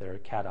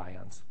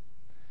cations.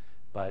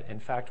 But in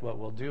fact, what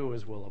we'll do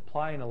is we'll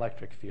apply an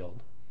electric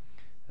field,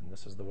 and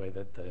this is the way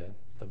that the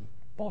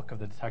bulk of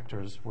the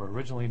detectors were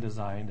originally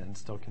designed and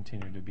still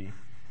continue to be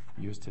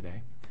used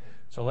today.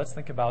 So let's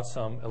think about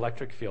some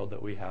electric field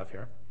that we have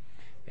here.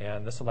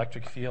 And this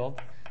electric field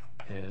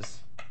is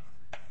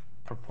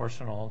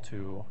proportional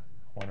to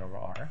 1 over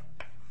r.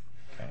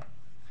 Okay?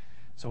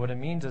 So what it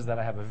means is that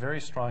I have a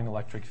very strong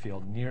electric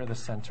field near the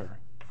center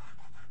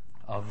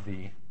of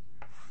the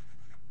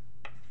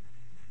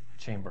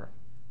chamber,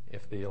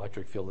 if the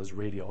electric field is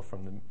radial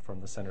from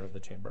the center of the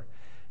chamber.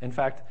 In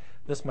fact,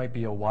 this might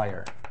be a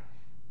wire.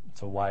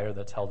 It's a wire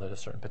that's held at a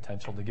certain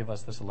potential to give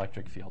us this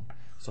electric field.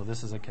 So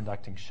this is a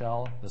conducting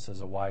shell, this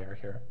is a wire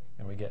here,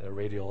 and we get a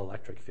radial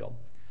electric field.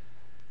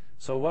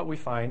 So what we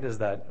find is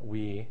that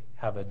we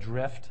have a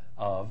drift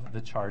of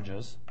the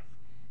charges.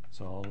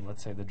 So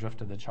let's say the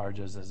drift of the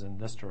charges is in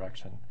this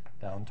direction,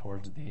 down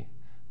towards the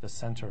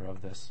center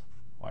of this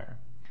wire.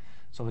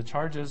 So the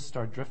charges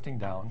start drifting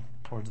down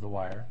towards the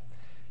wire,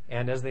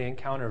 and as they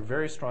encounter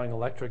very strong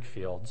electric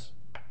fields,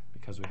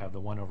 because we have the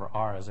 1 over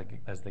r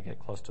as they get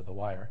close to the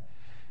wire,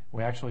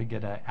 we actually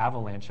get an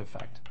avalanche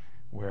effect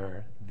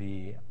where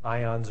the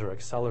ions are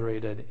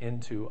accelerated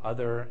into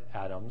other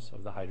atoms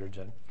of the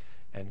hydrogen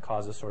and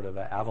cause a sort of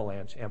an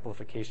avalanche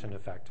amplification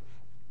effect.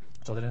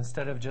 So that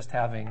instead of just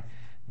having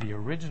the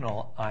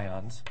original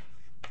ions,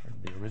 or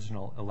the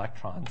original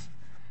electrons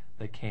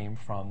that came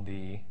from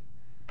the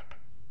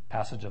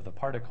passage of the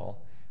particle,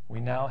 we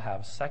now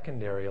have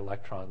secondary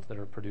electrons that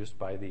are produced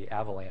by the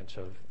avalanche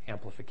of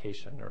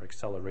amplification or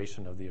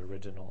acceleration of the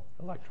original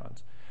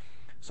electrons.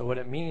 So what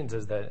it means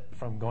is that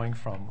from going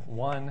from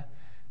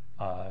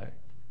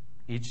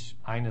each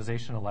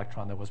ionization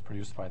electron that was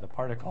produced by the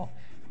particle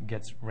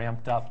gets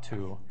ramped up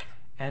to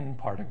n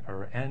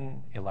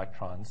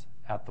electrons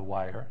at the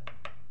wire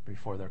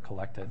before they're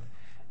collected.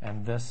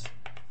 And this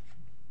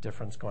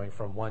difference going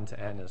from 1 to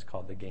n is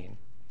called the gain.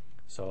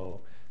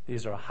 So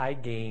these are high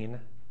gain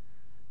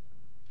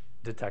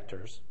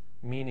detectors,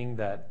 meaning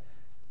that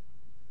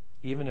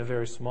even a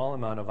very small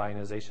amount of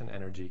ionization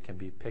energy can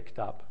be picked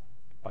up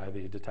by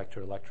the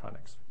detector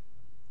electronics.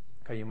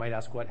 Okay, you might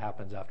ask what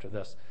happens after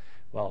this.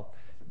 Well,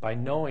 by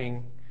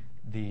knowing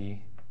the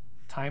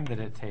time that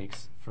it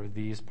takes for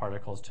these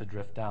particles to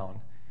drift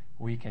down,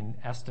 we can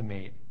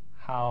estimate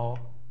how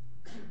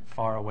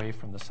far away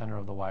from the center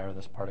of the wire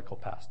this particle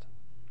passed.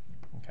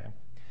 Okay,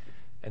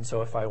 and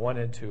so if I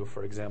wanted to,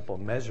 for example,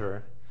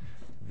 measure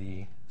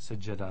the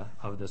sagitta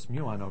of this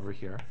muon over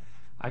here,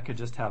 I could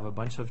just have a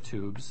bunch of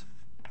tubes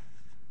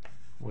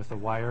with a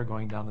wire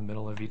going down the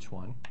middle of each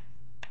one.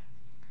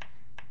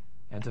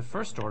 And to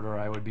first order,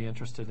 I would be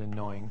interested in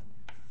knowing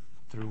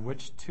through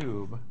which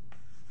tube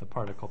the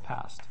particle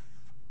passed.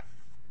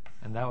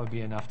 And that would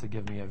be enough to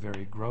give me a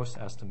very gross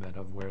estimate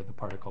of where the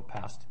particle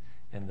passed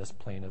in this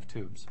plane of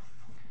tubes.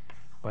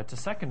 But to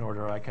second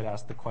order, I could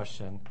ask the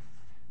question,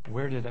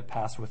 where did it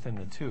pass within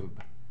the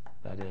tube?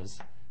 That is,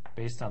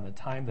 based on the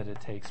time that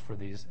it takes for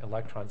these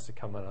electrons to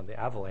come in on the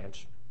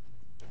avalanche,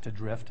 to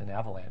drift an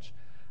avalanche,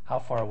 how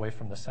far away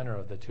from the center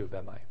of the tube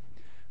am I?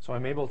 So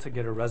I'm able to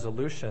get a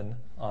resolution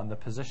on the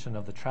position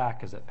of the track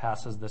as it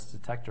passes this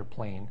detector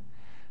plane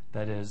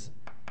that is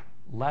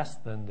less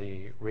than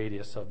the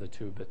radius of the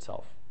tube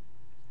itself.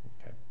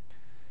 Okay.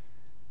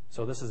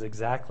 So this is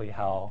exactly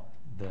how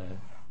the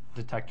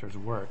detectors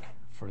work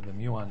for the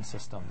muon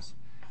systems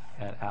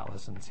at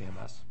ATLAS and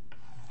CMS.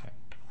 Okay.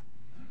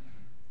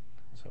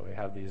 So we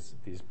have these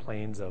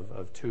planes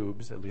of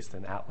tubes, at least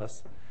in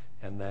ATLAS,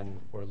 and then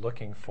we're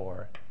looking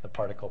for the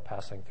particle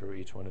passing through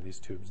each one of these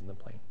tubes in the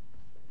plane.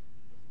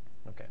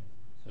 Okay,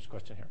 there's a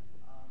question here.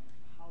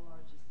 How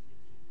large is the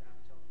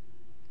effect of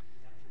the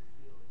electric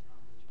field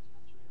on the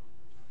trajectory of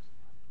the charged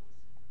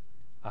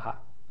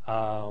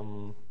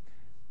particles?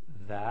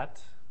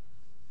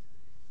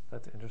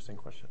 That's an interesting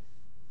question.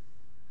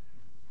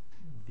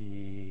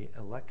 The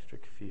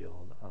electric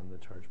field on the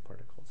charged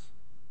particles.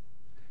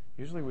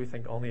 Usually we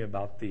think only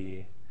about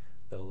the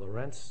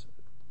Lorentz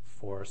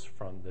force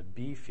from the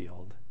B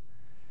field.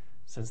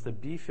 Since the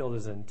B field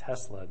is in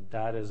Tesla,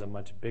 that is a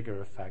much bigger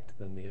effect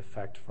than the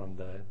effect from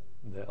the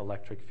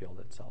electric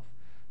field itself.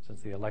 Since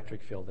the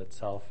electric field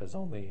itself is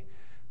only,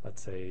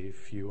 let's say, a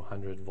few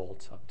hundred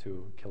volts up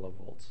to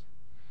kilovolts.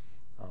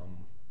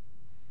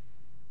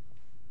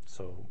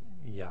 So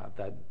yeah,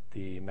 that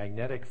the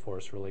magnetic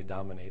force really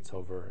dominates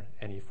over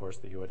any force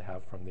that you would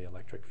have from the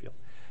electric field.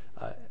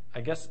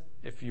 I guess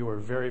if you were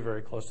very,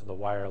 very close to the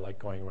wire, like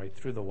going right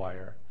through the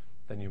wire,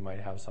 then you might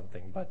have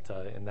something. But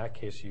in that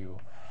case, you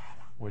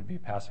would be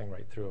passing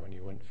right through and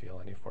you wouldn't feel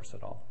any force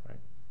at all, right?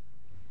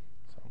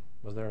 So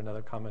was there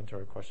another comment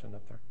or a question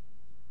up there?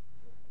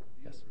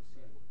 Yes?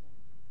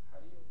 How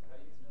do you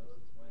know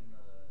when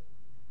the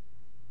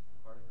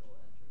particle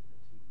entered the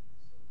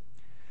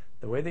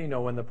tube? The way that you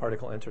know when the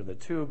particle entered the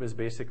tube is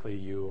basically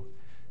you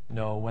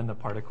know when the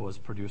particle is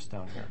produced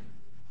down here.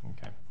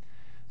 Okay.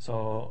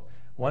 So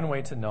one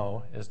way to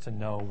know is to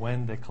know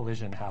when the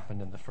collision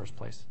happened in the first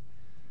place.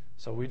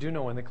 So we do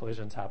know when the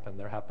collisions happen.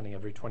 They're happening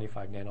every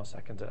 25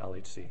 nanoseconds at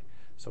LHC.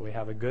 So we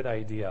have a good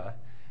idea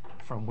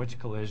from which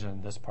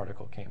collision this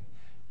particle came.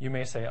 You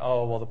may say,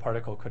 oh, well, the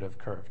particle could have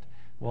curved.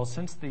 Well,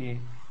 since the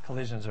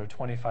collisions are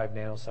 25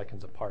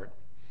 nanoseconds apart,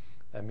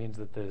 that means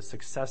that the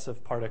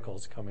successive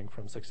particles coming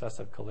from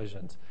successive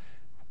collisions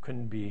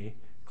couldn't be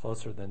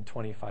closer than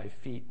 25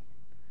 feet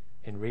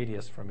in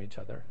radius from each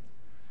other.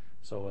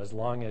 So as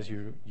long as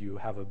you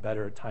have a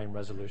better time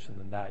resolution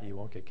than that, you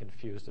won't get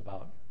confused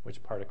about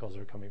which particles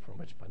are coming from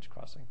which bunch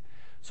crossing.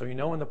 So you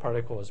know when the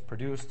particle is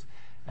produced,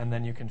 and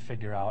then you can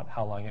figure out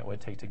how long it would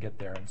take to get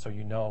there. And so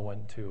you know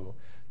when to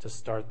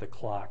start the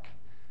clock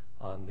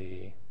on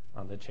the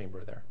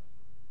chamber there.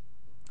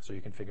 So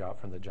you can figure out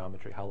from the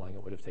geometry how long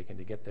it would have taken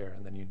to get there,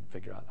 and then you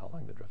figure out how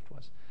long the drift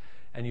was.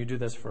 And you do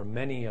this for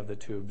many of the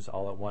tubes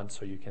all at once,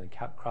 so you can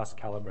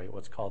cross-calibrate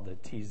what's called the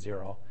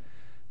T0,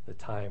 the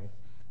time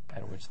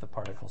at which the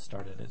particle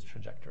started its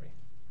trajectory.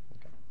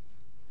 Okay.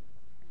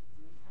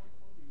 How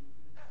do you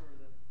ensure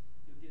that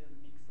you didn't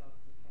mix up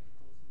the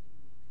particles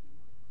into two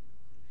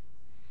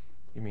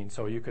collisions? You mean,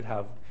 so you could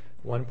have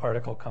one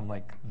particle come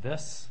like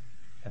this,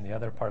 and the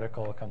other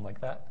particle come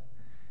like that?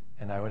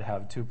 And I would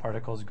have two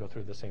particles go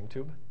through the same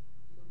tube?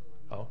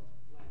 No, Oh.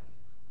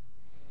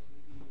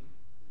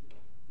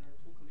 like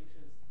maybe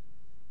there are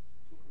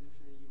two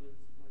collision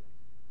events like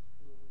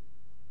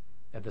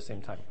At the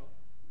same time.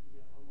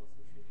 Yeah, almost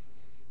the same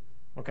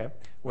time. Okay.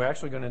 We're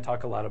actually going to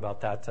talk a lot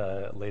about that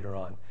later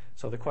on.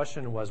 So the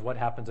question was, what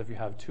happens if you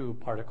have two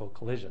particle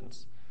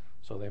collisions?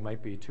 So they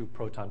might be two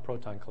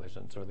proton-proton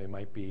collisions, or they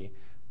might be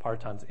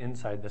partons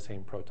inside the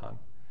same proton.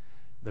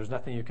 There's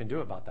nothing you can do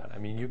about that. I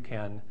mean, you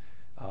can...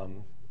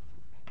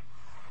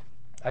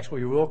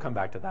 Actually, we will come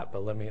back to that,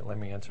 but let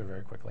me answer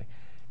very quickly.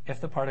 If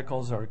the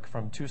particles are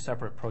from two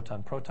separate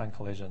proton-proton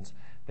collisions,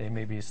 they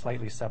may be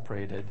slightly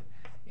separated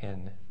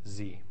in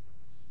Z.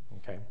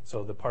 Okay,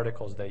 so the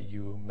particles that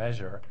you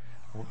measure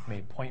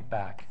may point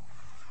back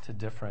to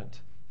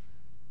different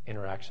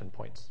interaction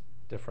points,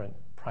 different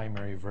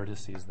primary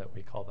vertices that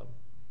we call them.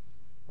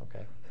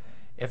 Okay,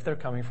 if they're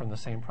coming from the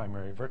same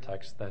primary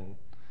vertex, then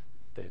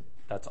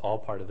that's all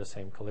part of the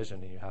same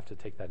collision, and you have to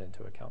take that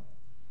into account.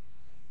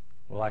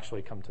 We'll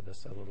actually come to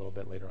this a little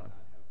bit later on.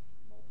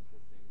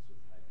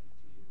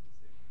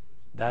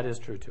 That is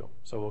true too.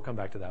 So we'll come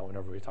back to that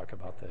whenever we talk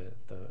about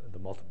the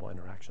multiple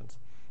interactions.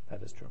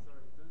 That is true. Sorry,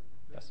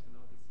 Yes. you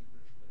know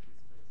distinguish the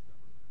displaced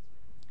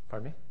vertex?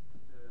 Pardon me?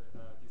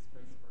 The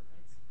displaced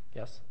vertex?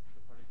 Yes.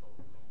 The particle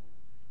go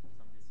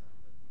some distance.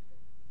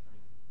 I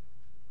mean,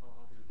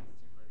 how do you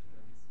distinguish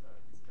the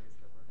displaced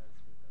vertex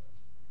with the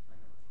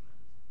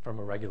magnetized? From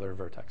a regular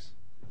vertex.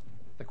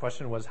 The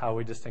question was how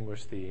we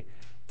distinguish the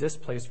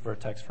displaced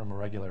vertex from a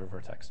regular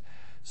vertex.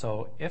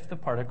 So if the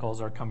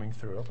particles are coming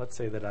through, let's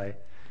say that I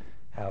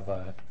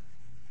have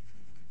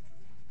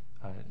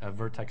a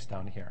vertex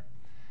down here.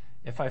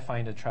 If I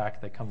find a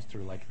track that comes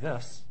through like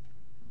this,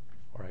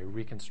 or I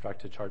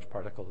reconstruct a charged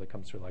particle that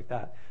comes through like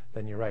that,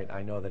 then you're right.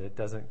 I know that it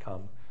doesn't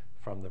come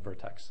from the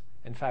vertex.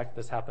 In fact,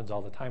 this happens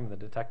all the time in the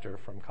detector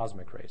from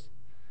cosmic rays.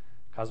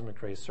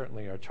 Cosmic rays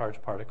certainly are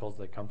charged particles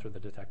that come through the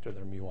detector.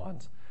 They're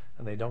muons,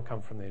 and they don't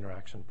come from the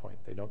interaction point.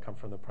 They don't come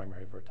from the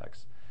primary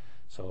vertex.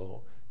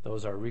 So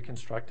those are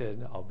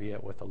reconstructed,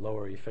 albeit with a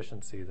lower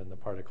efficiency than the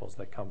particles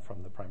that come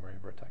from the primary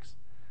vertex.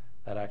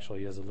 That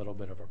actually is a little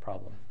bit of a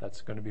problem.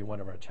 That's going to be one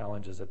of our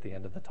challenges at the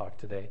end of the talk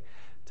today,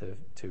 to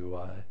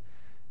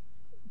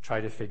try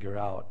to figure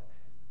out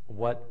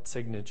what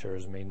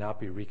signatures may not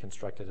be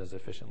reconstructed as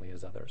efficiently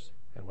as others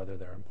and whether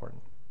they're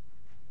important.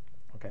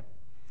 Okay.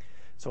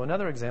 So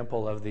another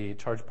example of the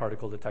charged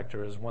particle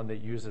detector is one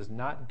that uses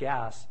not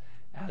gas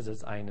as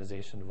its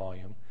ionization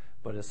volume,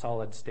 but a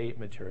solid state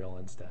material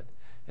instead.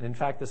 And in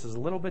fact, this is a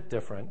little bit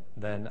different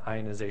than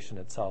ionization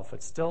itself.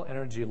 It's still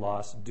energy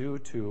loss due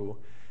to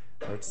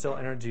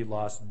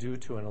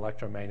an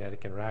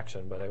electromagnetic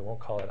interaction, but I won't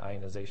call it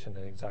ionization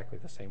in exactly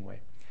the same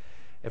way.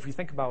 If we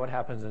think about what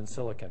happens in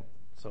silicon,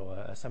 so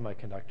a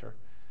semiconductor,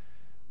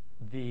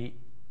 the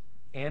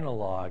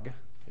analog,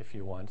 if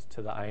you want,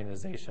 to the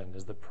ionization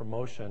is the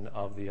promotion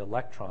of the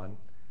electron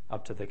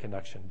up to the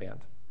conduction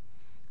band.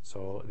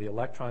 So the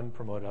electron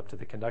promoted up to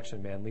the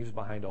conduction band leaves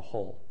behind a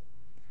hole.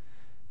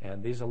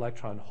 And these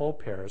electron hole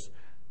pairs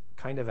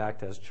kind of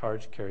act as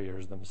charge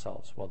carriers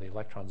themselves. Well, the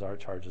electrons are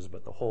charges,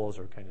 but the holes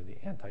are kind of the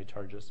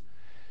anti-charges.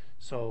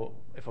 So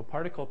if a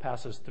particle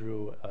passes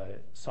through a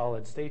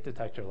solid state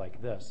detector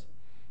like this,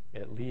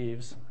 it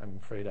leaves, I'm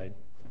afraid I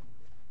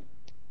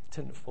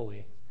didn't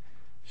fully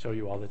show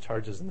you all the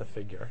charges in the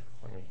figure.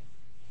 Let me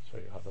show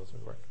you how those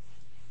would work.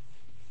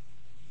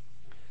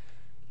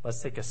 Let's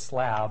take a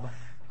slab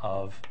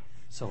of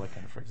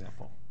silicon, for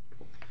example.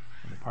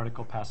 And the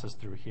particle passes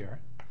through here.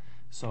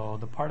 So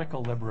the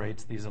particle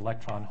liberates these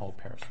electron hole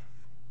pairs.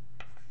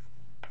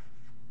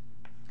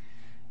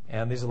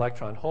 And these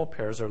electron hole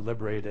pairs are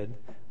liberated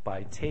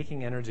by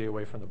taking energy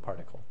away from the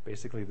particle.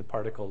 Basically, the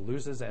particle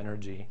loses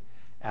energy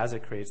as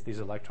it creates these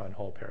electron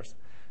hole pairs.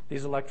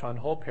 These electron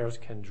hole pairs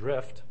can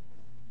drift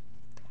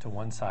to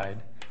one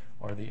side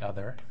or the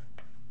other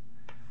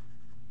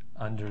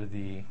under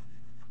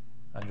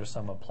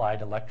some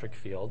applied electric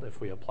field,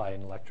 if we apply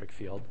an electric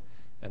field,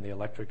 and the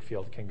electric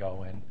field can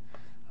go in,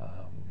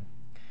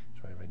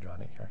 why have I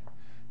drawn it here?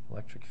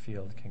 Electric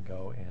field can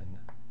go in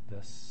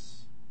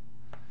this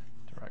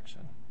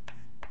direction.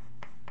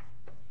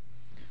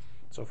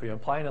 So if we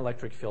apply an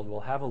electric field,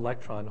 we'll have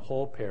electron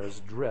hole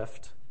pairs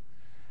drift,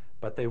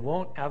 but they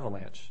won't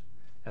avalanche.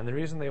 And the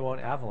reason they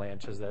won't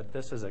avalanche is that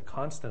this is a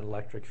constant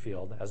electric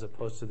field as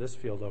opposed to this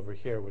field over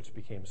here, which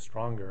became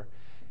stronger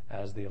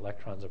as the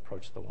electrons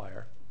approach the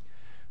wire.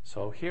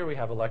 So here we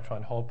have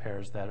electron hole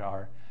pairs that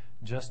are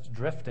just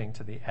drifting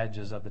to the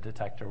edges of the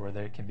detector where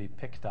they can be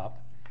picked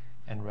up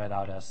and read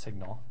out as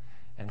signal.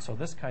 And so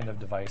this kind of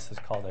device is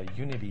called a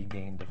unity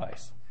gain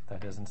device.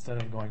 That is, instead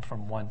of going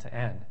from 1 to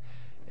n,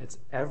 it's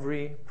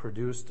every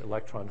produced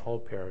electron hole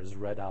pair is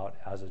read out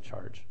as a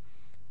charge,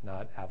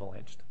 not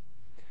avalanched.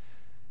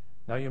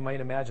 Now you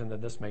might imagine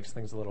that this makes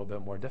things a little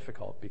bit more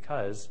difficult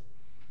because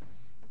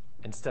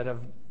instead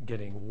of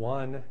getting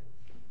one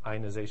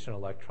ionization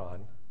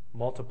electron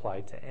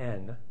multiplied to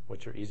n,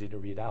 which are easy to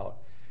read out,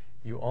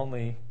 you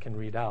only can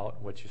read out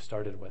what you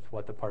started with,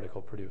 what the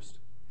particle produced.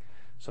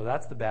 So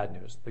that's the bad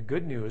news. The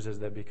good news is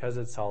that because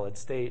it's solid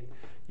state,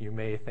 you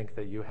may think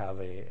that you have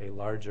a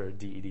larger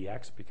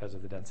DEDX because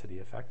of the density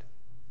effect.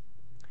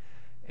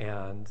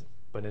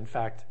 But in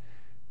fact,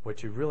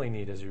 what you really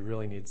need is you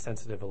really need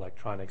sensitive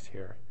electronics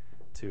here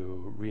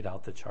to read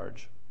out the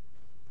charge.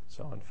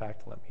 So in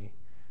fact, let me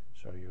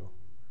show you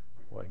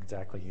what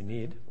exactly you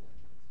need.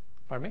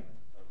 Pardon me?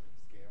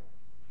 Scale.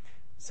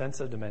 Sense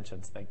of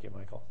dimensions. Thank you,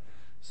 Michael.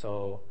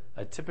 So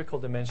a typical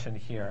dimension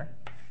here,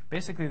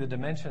 basically the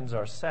dimensions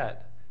are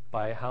set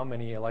by how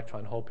many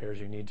electron hole pairs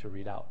you need to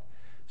read out.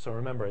 So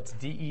remember, it's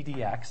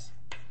DEDX.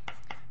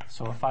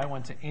 So if I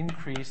want to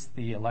increase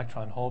the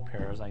electron hole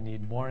pairs, I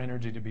need more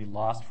energy to be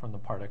lost from the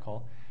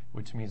particle,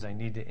 which means I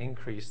need to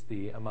increase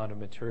the amount of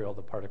material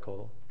the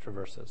particle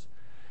traverses.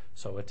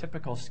 So a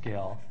typical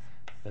scale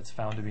that's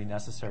found to be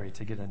necessary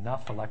to get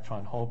enough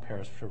electron hole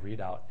pairs for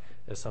readout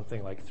is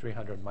something like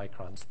 300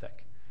 microns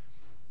thick,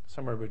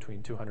 somewhere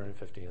between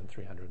 250 and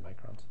 300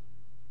 microns.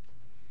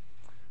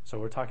 So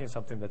we're talking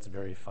something that's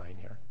very fine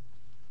here.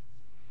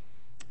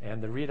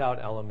 And the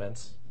readout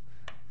elements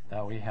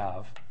that we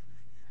have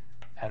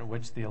at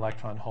which the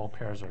electron hole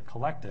pairs are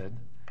collected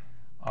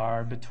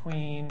are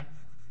between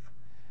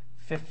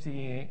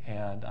 50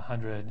 and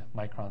 100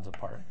 microns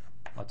apart.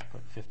 Let's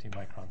put 50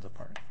 microns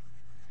apart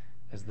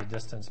is the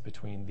distance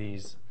between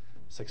these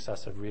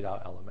successive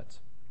readout elements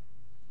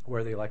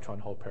where the electron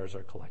hole pairs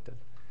are collected.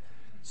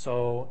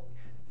 So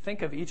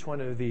think of each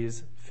one of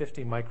these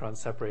 50 micron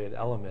separated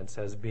elements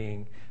as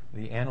being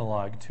the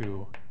analog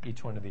to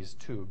each one of these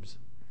tubes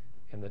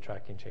in the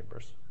tracking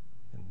chambers,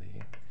 in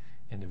the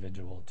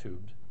individual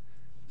tube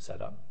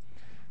setup.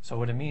 So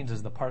what it means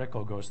is the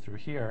particle goes through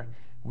here.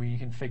 We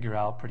can figure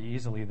out pretty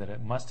easily that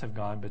it must have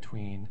gone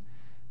between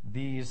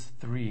these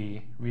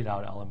three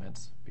readout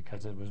elements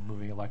because it was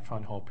moving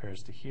electron hole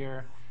pairs to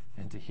here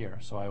and to here.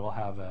 So I will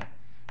have a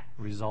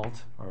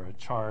result or a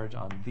charge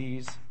on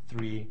these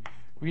three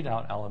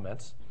readout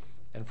elements.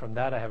 And from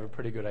that, I have a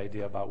pretty good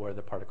idea about where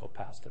the particle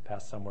passed. It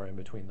passed somewhere in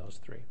between those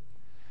three.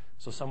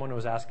 So someone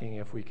was asking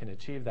if we can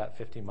achieve that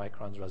 50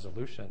 microns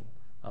resolution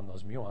on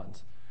those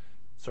muons.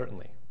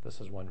 Certainly,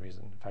 this is one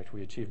reason. In fact,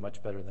 we achieve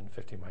much better than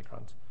 50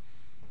 microns.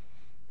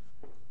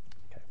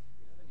 Okay.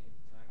 Do you have any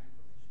time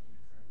information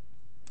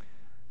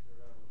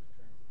on the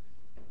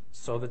current?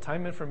 So the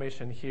time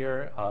information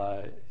here,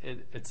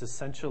 it's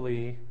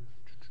essentially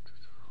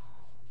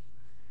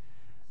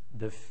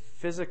the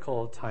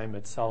physical time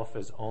itself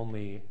is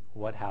only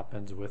what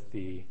happens with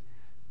the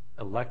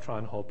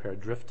electron hole pair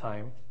drift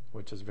time,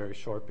 which is very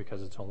short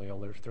because it's only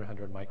over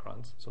 300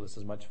 microns. So this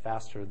is much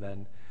faster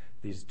than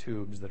these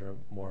tubes that are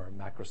more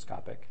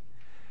macroscopic.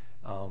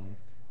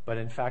 But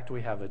in fact,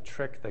 we have a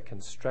trick that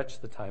can stretch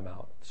the time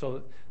out.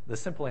 So the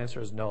simple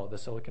answer is no, the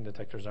silicon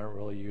detectors aren't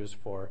really used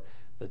for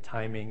the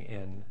timing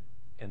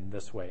in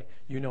this way.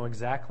 You know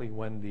exactly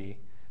when the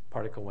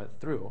particle went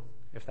through,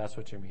 if that's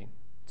what you mean.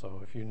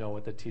 So if you know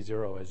what the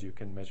T0 is, you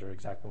can measure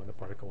exactly when the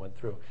particle went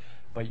through.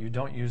 But you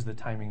don't use the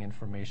timing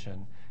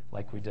information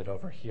like we did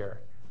over here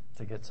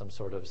to get some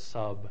sort of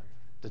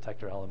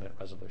sub-detector element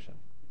resolution.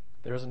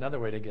 There is another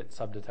way to get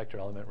sub-detector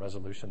element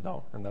resolution,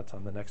 though, and that's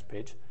on the next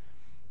page.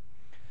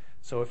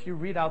 So if you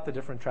read out the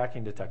different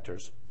tracking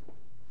detectors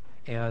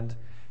and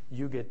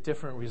you get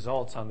different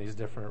results on these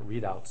different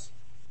readouts.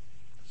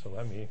 So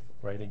let me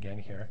write again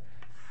here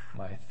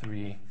my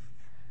three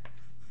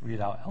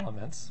readout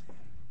elements.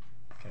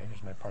 Okay,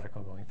 here's my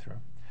particle going through.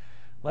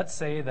 Let's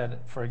say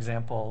that, for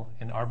example,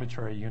 in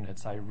arbitrary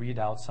units, I read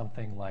out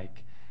something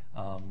like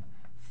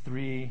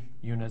 3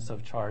 units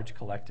of charge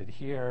collected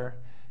here,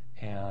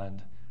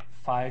 and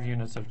 5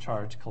 units of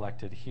charge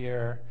collected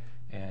here,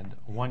 and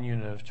 1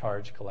 unit of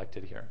charge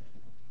collected here.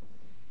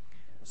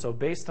 So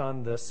based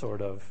on this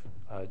sort of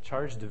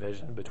charge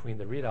division between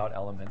the readout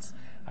elements,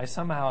 I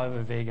somehow have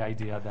a vague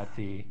idea that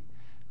the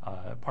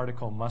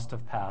particle must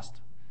have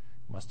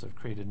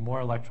created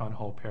more electron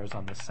hole pairs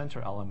on the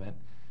center element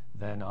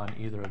than on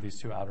either of these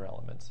two outer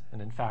elements.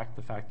 And in fact,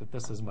 the fact that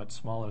this is much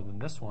smaller than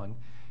this one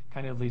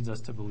kind of leads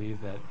us to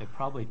believe that it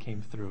probably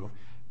came through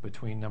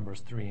between numbers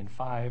 3 and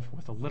 5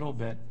 with a little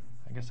bit,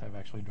 I guess I've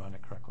actually drawn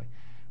it correctly,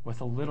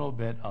 with a little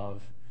bit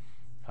of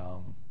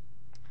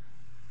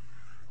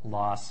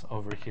loss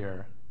over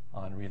here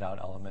on readout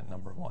element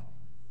number 1.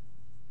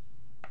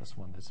 This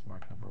one that's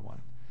marked number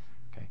 1.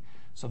 Okay.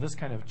 So this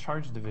kind of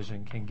charge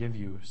division can give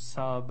you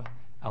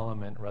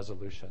sub-element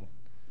resolution,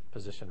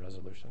 position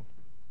resolution,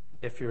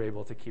 if you're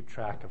able to keep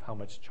track of how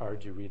much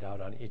charge you read out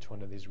on each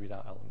one of these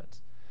readout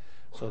elements.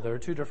 So there are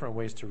 2 different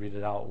ways to read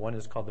it out. One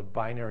is called the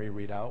binary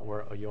readout,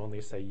 where you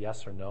only say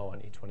yes or no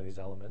on each one of these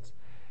elements.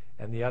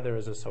 And the other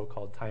is a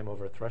so-called time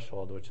over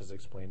threshold, which is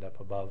explained up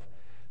above,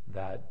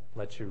 that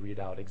lets you read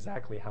out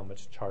exactly how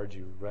much charge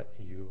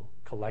you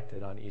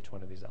collected on each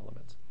one of these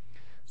elements.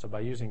 So by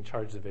using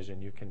charge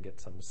division, you can get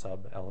some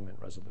sub-element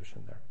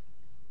resolution there.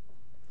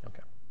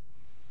 Okay.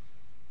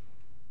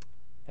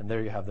 And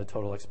there you have the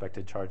total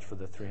expected charge for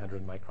the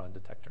 300 micron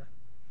detector.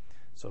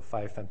 So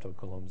 5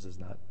 femtocoulombs is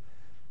not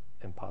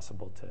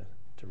impossible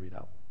to read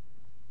out.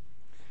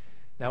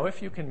 Now,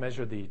 if you can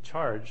measure the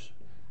charge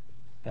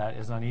that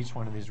is on each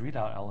one of these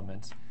readout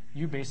elements,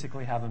 you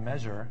basically have a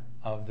measure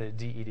of the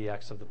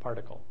dEdx of the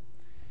particle.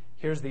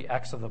 Here's the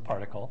x of the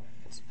particle.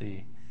 It's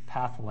the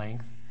path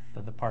length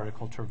that the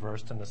particle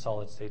traversed in the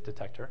solid state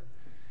detector.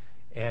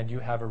 And you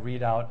have a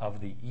readout of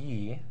the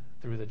E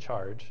through the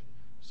charge.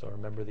 So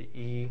remember, the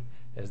E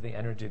is the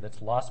energy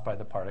that's lost by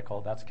the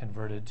particle. That's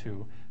converted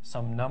to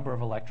some number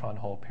of electron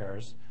hole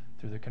pairs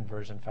through the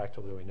conversion factor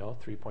that we know,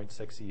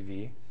 3.6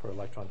 eV per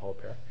electron hole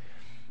pair.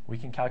 We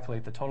can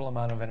calculate the total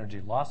amount of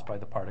energy lost by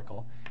the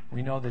particle.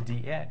 We know the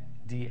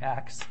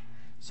dx,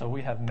 so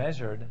we have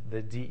measured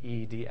the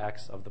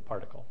dEdx of the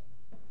particle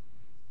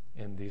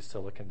in these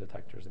silicon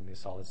detectors, in these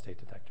solid state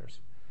detectors.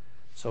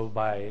 So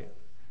by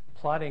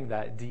plotting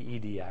that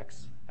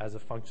dEdx as a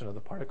function of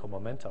the particle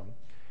momentum,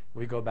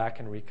 we go back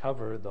and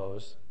recover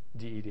those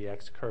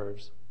dEdx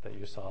curves that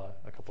you saw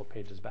a couple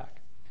pages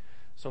back.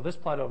 So this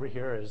plot over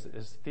here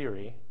is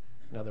theory.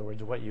 In other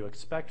words, what you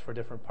expect for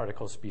different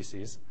particle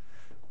species.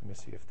 Let me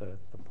see if the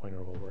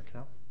pointer will work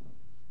now.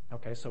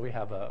 Okay, so we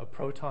have a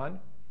proton,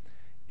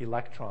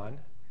 electron,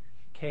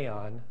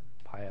 kaon,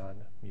 pion,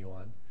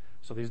 muon.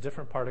 So these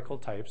different particle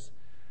types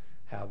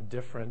have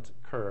different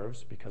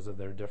curves because of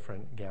their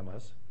different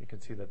gammas. You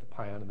can see that the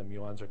pion and the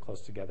muons are close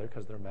together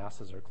because their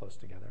masses are close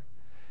together.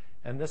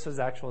 And this is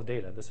actual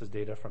data. This is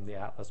data from the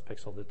Atlas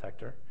pixel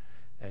detector.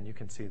 And you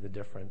can see the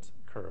different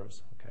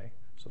curves. Okay,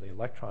 so the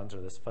electrons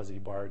are this fuzzy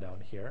bar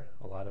down here,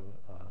 a lot of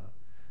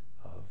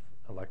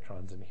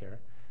electrons in here.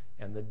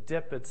 And the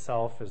dip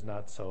itself is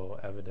not so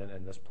evident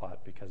in this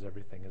plot because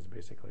everything is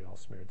basically all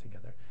smeared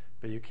together.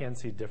 But you can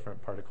see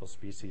different particle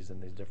species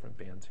in these different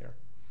bands here.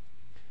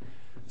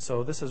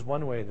 So this is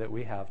one way that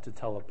we have to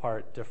tell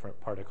apart different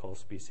particle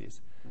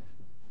species.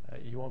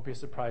 You won't be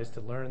surprised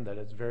to learn that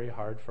it's very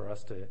hard for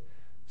us to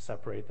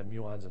separate the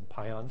muons and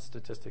pions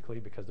statistically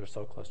because they're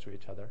so close to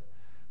each other.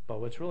 But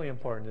what's really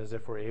important is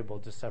if we're able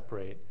to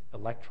separate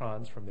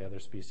electrons from the other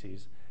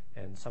species,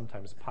 and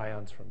sometimes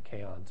pions from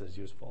kaons is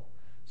useful.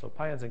 So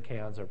pions and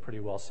kaons are pretty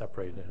well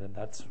separated, and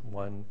that's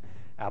one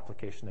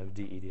application of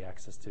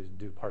DEDX is to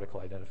do particle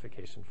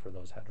identification for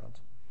those hadrons.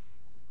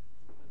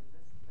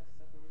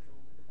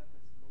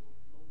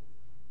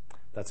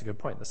 That's a good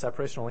point. The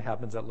separation only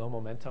happens at low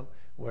momentum,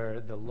 where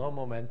the low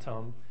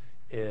momentum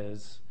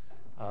is,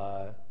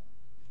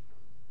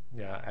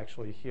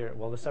 actually here.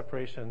 Well, the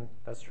separation,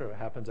 that's true, it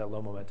happens at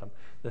low momentum.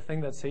 The thing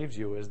that saves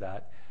you is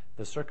that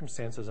the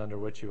circumstances under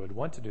which you would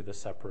want to do the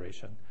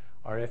separation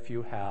are if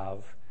you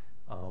have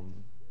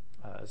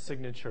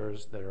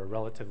signatures that are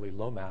relatively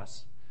low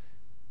mass,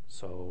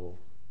 so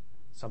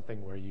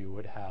something where you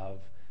would have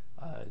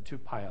 2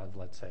 pions,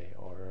 let's say,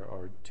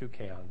 or 2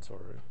 kaons,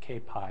 or k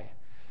pi.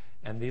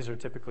 And these are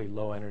typically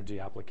low energy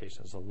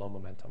applications, so low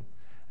momentum.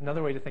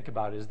 Another way to think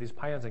about it is these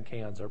pions and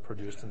kaons are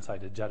produced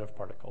inside a jet of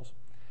particles.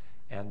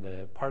 And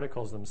the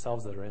particles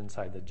themselves that are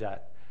inside the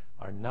jet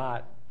are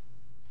not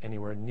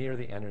anywhere near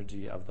the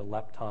energy of the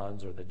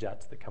leptons or the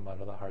jets that come out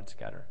of the hard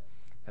scatter.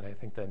 And I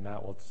think that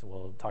Matt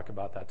will talk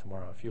about that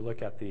tomorrow. If you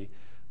look at the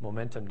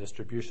momentum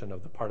distribution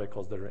of the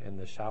particles that are in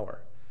the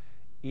shower,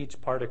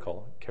 each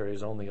particle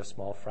carries only a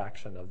small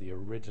fraction of the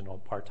original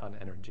parton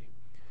energy.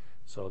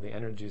 So the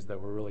energies that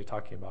we're really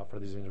talking about for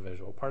these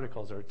individual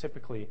particles are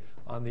typically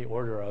on the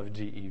order of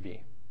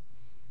GeV.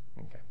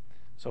 Okay.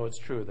 So it's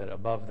true that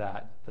above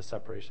that, the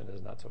separation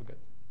is not so good.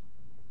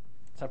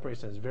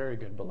 Separation is very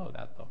good below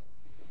that, though.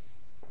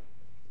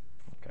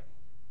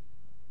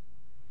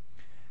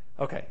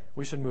 Okay,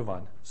 we should move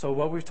on. So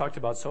what we've talked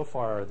about so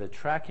far are the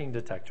tracking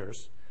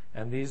detectors,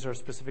 and these are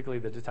specifically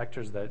the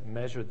detectors that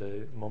measure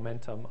the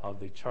momentum of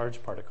the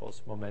charged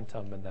particles,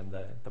 momentum and then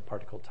the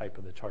particle type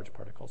of the charged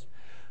particles.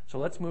 So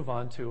let's move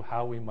on to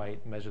how we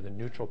might measure the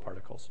neutral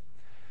particles.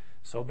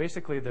 So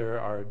basically there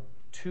are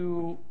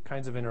 2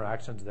 kinds of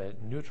interactions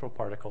that neutral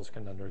particles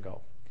can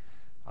undergo.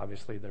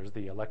 Obviously there's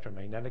the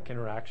electromagnetic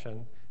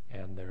interaction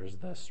and there's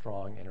the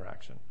strong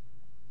interaction.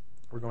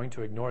 We're going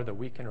to ignore the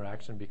weak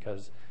interaction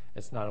because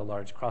it's not a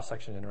large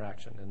cross-section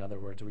interaction. In other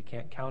words, we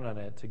can't count on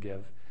it to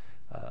give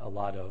a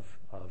lot of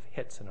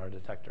hits in our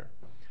detector.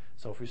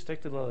 So if we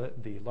stick to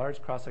the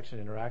large cross-section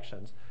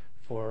interactions,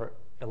 for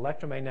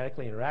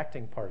electromagnetically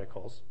interacting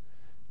particles,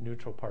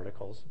 neutral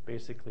particles,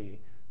 basically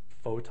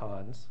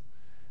photons,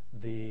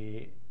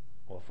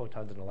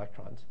 photons and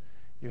electrons,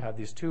 you have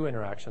these 2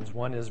 interactions.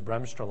 One is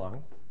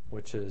Bremsstrahlung,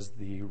 which is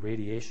the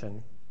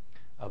radiation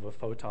of a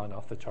photon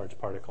off the charged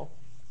particle.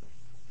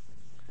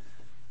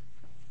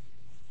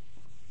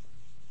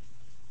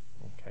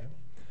 Okay,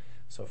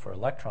 so for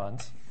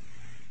electrons,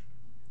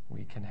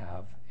 we can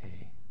have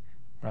a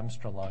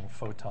Bremsstrahlung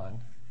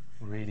photon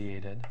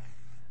radiated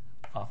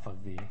off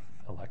of the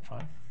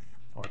electron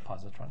or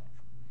positron.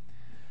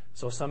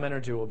 So some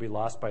energy will be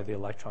lost by the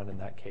electron in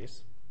that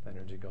case.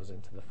 Energy goes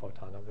into the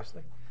photon,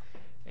 obviously.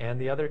 And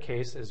the other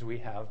case is we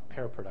have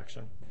pair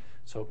production.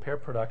 So pair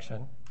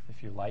production,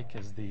 if you like,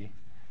 is the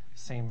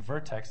same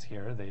vertex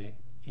here, the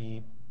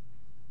E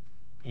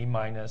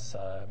minus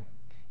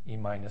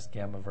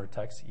gamma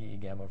vertex, E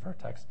gamma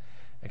vertex,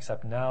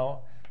 except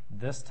now,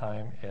 this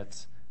time,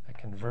 it's a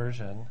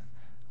conversion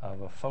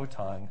of a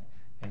photon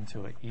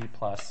into an E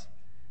plus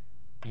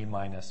E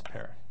minus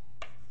pair.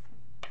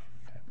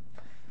 Okay.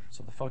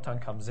 So the photon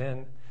comes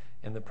in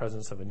the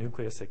presence of a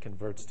nucleus, it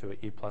converts to an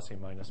E plus E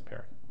minus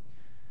pair.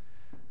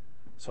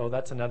 So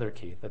that's another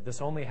key, that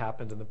this only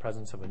happens in the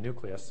presence of a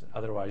nucleus,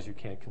 otherwise you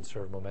can't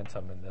conserve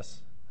momentum in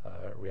this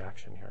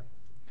reaction here.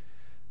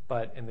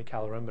 But in the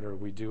calorimeter,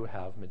 we do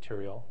have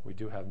material, we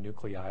do have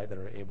nuclei that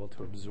are able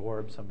to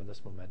absorb some of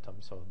this momentum,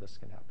 so this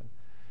can happen.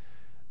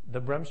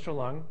 The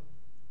Bremsstrahlung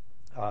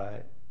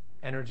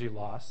energy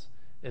loss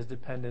is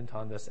dependent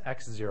on this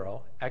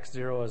x0.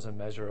 x0 is a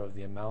measure of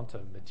the amount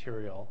of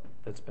material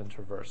that's been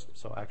traversed.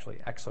 So actually,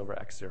 x over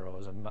x0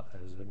 is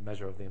a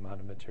measure of the amount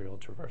of material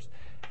traversed.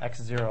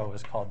 x0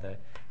 is called the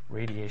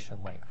radiation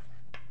length.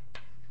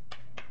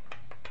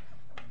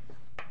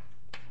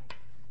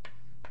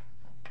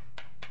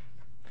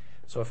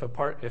 So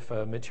if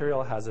a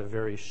material has a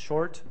very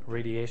short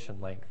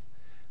radiation length,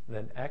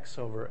 then x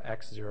over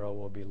x0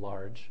 will be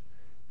large,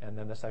 and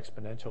then this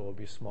exponential will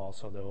be small,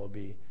 so there will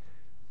be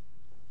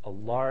a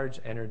large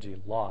energy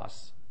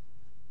loss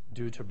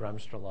due to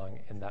Bremsstrahlung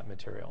in that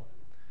material.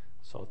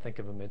 So think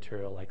of a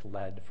material like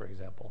lead, for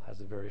example, has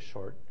a very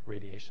short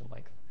radiation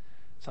length.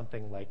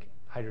 Something like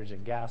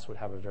hydrogen gas would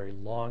have a very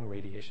long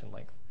radiation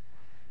length.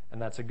 And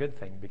that's a good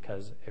thing,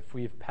 because if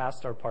we've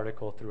passed our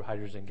particle through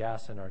hydrogen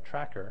gas in our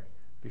tracker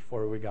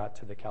before we got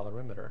to the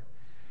calorimeter,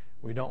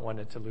 we don't want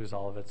it to lose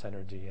all of its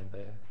energy in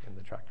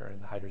the tracker, in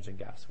the hydrogen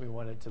gas. We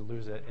want it to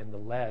lose it in the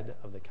lead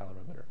of the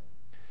calorimeter.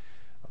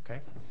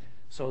 Okay?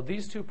 So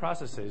these 2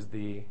 processes,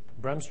 the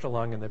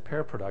Bremsstrahlung and the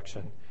pair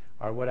production,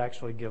 are what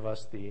actually give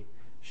us the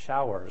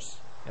showers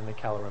in the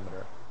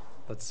calorimeter.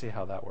 Let's see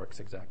how that works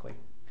exactly.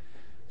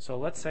 So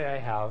let's say I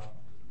have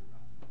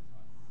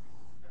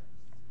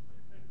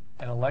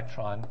an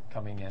electron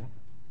coming in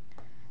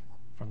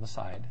from the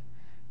side.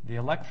 The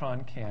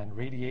electron can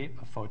radiate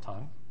a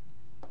photon,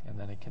 and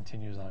then it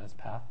continues on its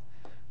path.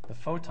 The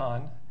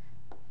photon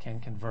can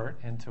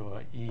convert into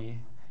a E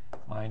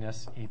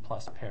minus E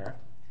plus pair.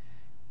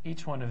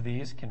 Each one of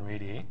these can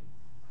radiate,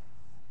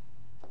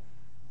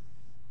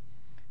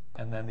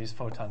 and then these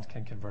photons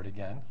can convert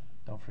again.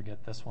 Don't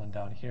forget this one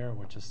down here,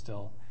 which is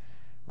still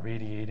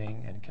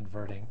radiating and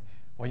converting.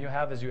 What you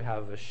have is you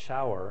have a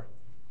shower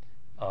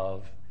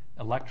of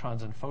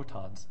electrons and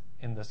photons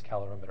in this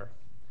calorimeter.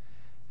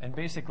 And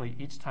basically,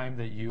 each time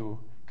that you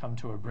come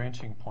to a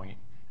branching point,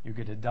 you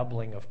get a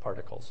doubling of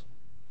particles.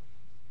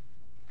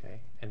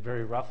 Okay? And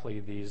very roughly,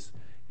 these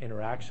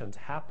interactions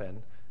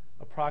happen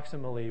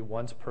approximately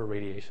once per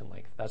radiation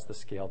length. That's the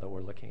scale that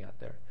we're looking at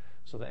there.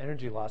 So the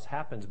energy loss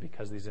happens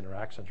because these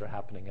interactions are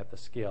happening at the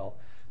scale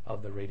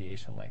of the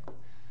radiation length.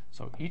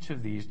 So each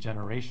of these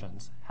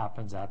generations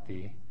happens at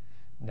the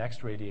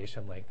next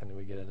radiation length, and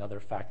we get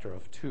another factor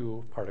of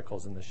 2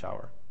 particles in the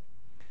shower.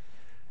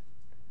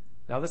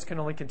 Now this can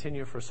only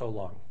continue for so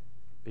long,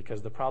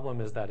 because the problem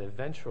is that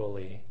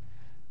eventually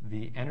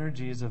the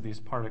energies of these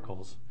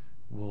particles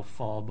will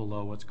fall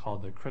below what's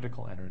called the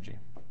critical energy.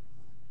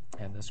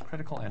 And this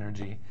critical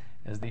energy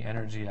is the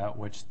energy at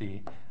which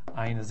the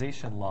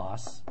ionization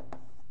loss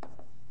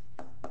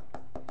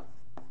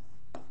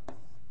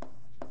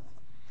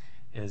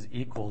is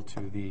equal to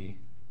the, do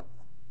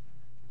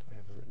I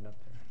have it written up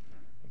there?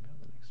 Maybe on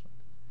the next one.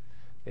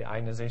 The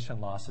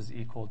ionization loss is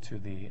equal to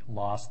the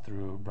loss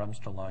through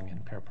Bremsstrahlung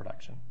and pair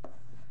production.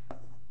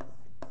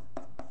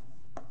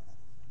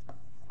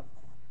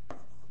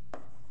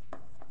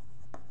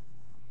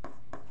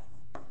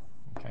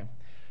 Okay.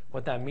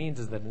 What that means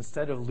is that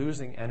instead of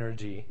losing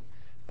energy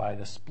by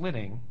the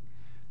splitting,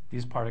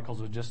 these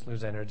particles would just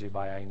lose energy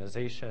by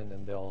ionization,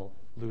 and they'll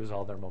lose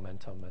all their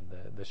momentum,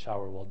 and the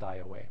shower will die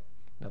away.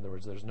 In other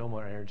words, there's no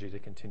more energy to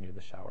continue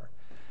the shower.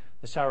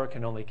 The shower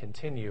can only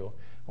continue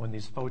when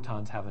these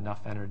photons have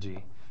enough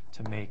energy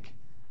to make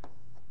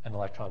an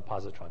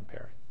electron-positron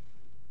pair.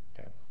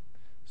 Okay.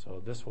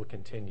 So this will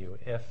continue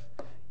if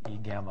E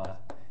gamma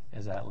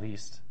is at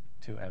least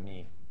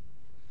 2me.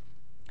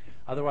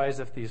 Otherwise,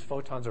 if these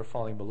photons are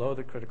falling below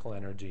the critical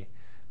energy,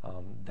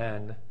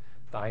 then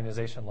the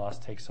ionization loss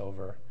takes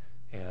over,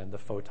 and the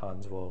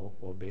photons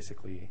will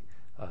basically,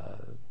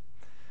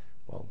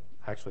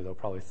 actually they'll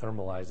probably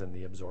thermalize in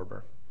the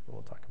absorber.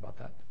 We'll talk about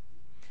that.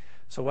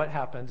 So what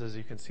happens, as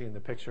you can see in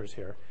the pictures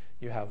here,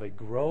 you have a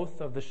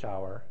growth of the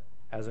shower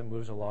as it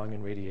moves along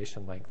in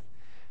radiation length.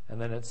 And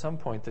then at some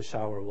point, the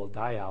shower will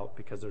die out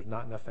because there's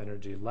not enough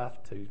energy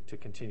left to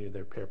continue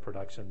their pair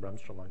production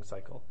Bremsstrahlung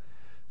cycle.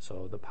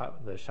 So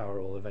the shower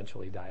will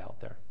eventually die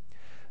out there.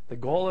 The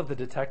goal of the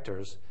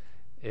detectors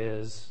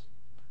is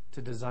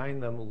to design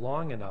them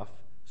long enough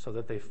so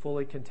that they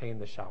fully contain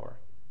the shower.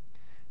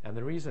 And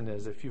the reason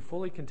is, if you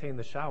fully contain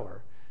the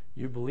shower,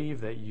 you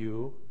believe that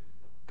you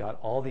got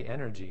all the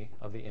energy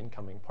of the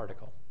incoming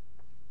particle.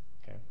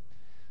 Okay?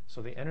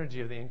 So the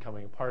energy of the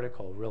incoming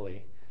particle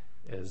really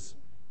is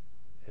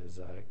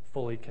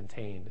fully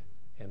contained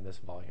in this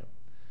volume.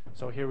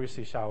 So here we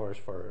see showers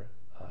for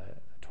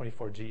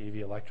 24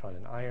 GeV electron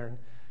in iron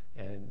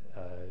and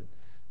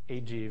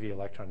 8 GeV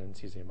electron in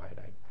cesium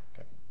iodide.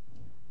 Okay.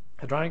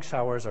 Hadronic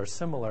showers are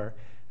similar,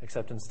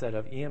 except instead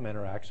of EM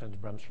interactions,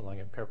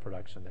 Bremsstrahlung and pair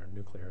production, they're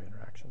nuclear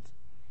interactions.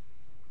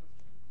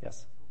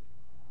 Yes?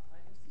 I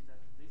can see that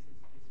this is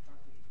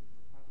destructive to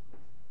the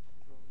particles.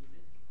 So is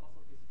it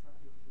also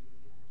destructive to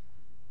the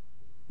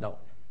No.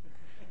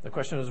 The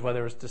question is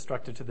whether it's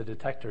destructive to the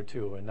detector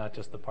too, and not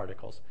just the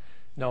particles.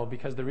 No,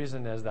 because the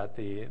reason is that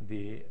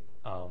the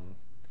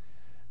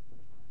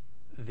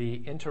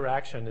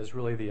interaction is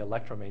really the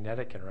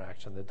electromagnetic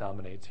interaction that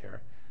dominates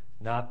here,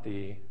 not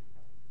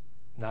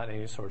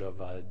any sort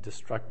of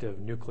destructive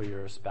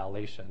nuclear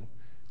spallation,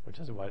 which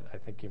is what I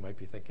think you might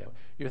be thinking of.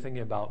 You're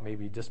thinking about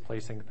maybe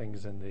displacing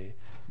things in the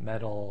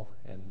metal,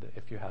 and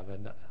if you have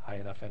a high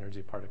enough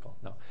energy particle.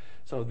 No.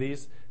 So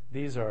these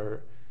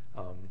are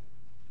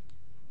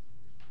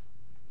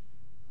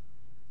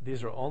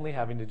only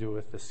having to do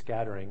with the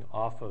scattering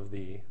off of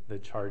the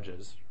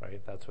charges, right?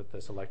 That's what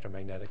this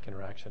electromagnetic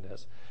interaction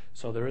is.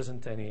 So there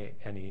isn't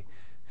any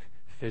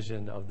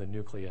fission of the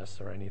nucleus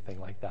or anything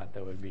like that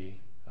that would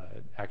be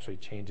actually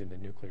changing the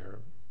nuclear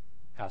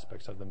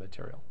aspects of the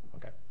material.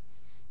 Okay.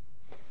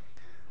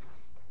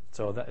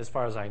 So that, as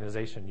far as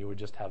ionization, you would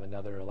just have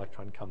another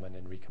electron come in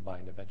and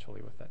recombine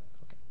eventually with it.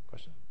 Okay.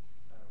 Question?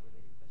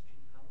 Related question.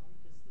 How long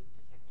does the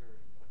detector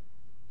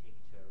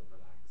take to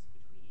relax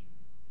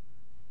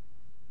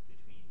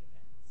between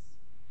events?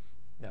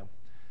 Yeah.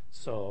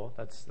 So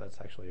that's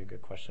actually a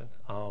good question.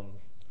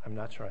 I'm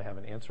not sure I have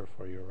an answer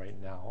for you right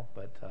now,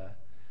 but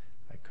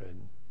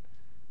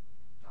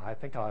I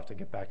think I'll have to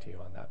get back to you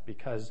on that,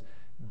 because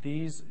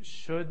these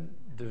should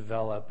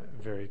develop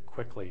very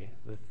quickly.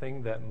 The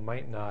thing that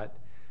might not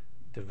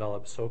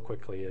develop so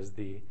quickly is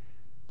the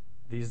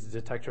these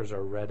detectors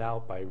are read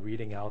out by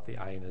reading out the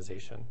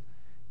ionization.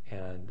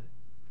 And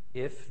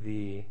if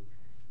the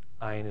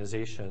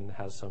ionization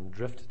has some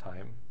drift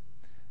time,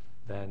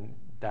 then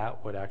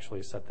that would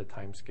actually set the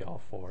time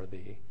scale for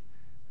the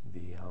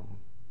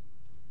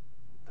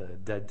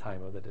dead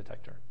time of the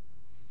detector.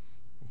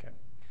 Okay,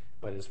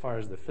 but as far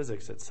as the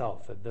physics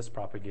itself, that this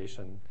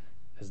propagation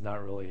is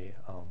not really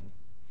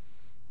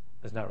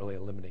a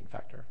limiting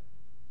factor.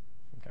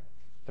 Okay,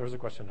 there was a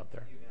question up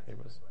there. It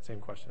was same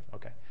question.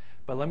 Okay,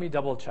 but let me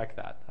double check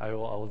that. I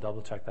will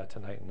double check that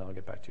tonight, and I'll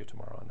get back to you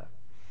tomorrow on that.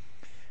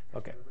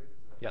 Okay.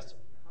 Yes.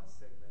 How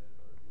segmented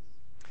are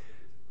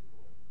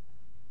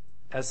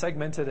these? As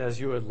segmented as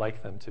you would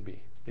like them to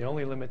be. The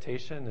only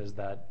limitation is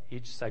that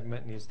each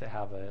segment needs to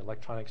have an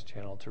electronics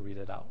channel to read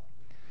it out.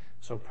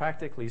 So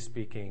practically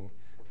speaking,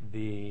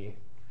 the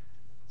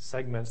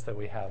segments that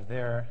we have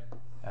there,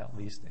 at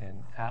least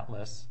in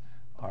Atlas,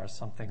 are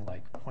something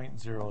like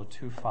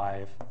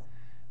 0.025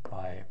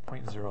 by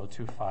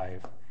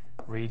 0.025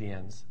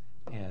 radians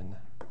in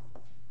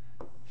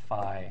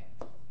phi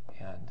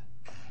and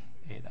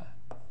eta.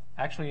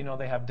 Actually,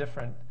 they have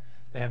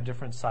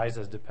different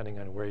sizes depending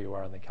on where you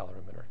are on the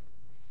calorimeter.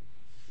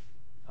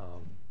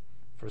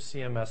 For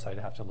CMS, I'd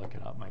have to look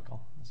it up, Michael.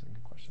 That's a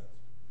good question.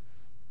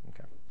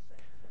 Okay.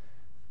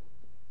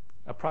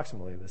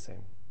 Approximately the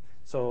same.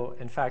 So,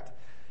 in fact,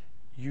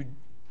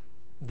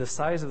 the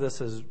size of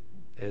this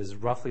is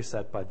roughly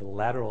set by the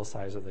lateral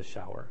size of the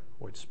shower,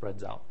 which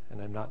spreads out.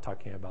 And I'm not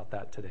talking about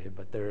that today,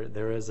 but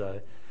there is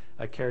a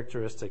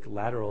characteristic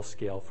lateral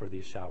scale for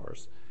these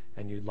showers.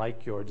 And you'd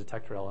like your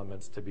detector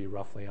elements to be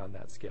roughly on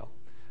that scale.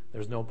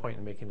 There's no point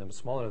in making them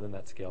smaller than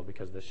that scale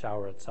because the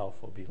shower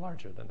itself will be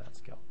larger than that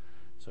scale.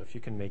 So if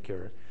you can make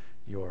your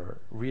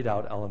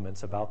readout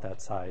elements about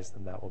that size,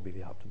 then that will be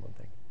the optimum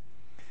thing.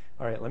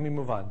 All right, let me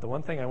move on. The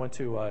one thing I want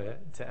to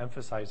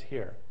emphasize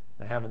here,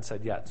 and I haven't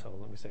said yet, so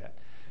let me say it,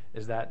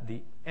 is that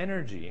the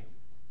energy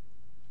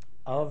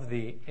of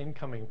the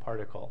incoming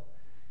particle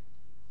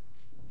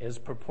is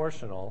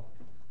proportional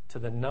to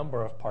the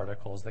number of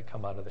particles that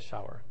come out of the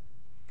shower.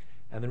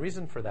 And the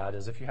reason for that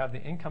is if you have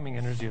the incoming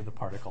energy of the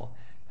particle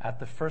at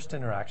the first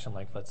interaction,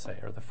 like let's say,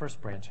 or the first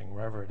branching,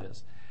 wherever it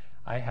is,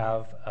 I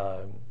have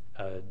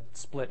a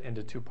split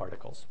into two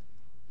particles.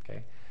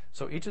 Okay,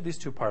 so each of these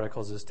two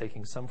particles is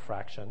taking some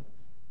fraction.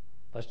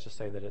 Let's just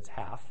say that it's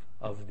half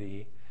of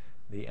the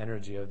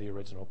energy of the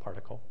original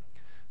particle.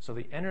 So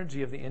the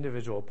energy of the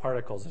individual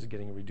particles is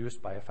getting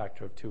reduced by a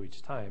factor of 2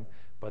 each time,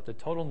 but the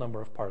total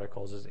number of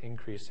particles is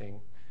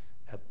increasing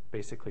at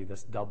basically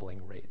this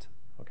doubling rate.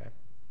 Okay.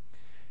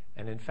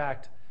 And in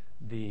fact,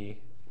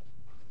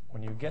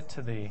 when you get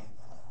to the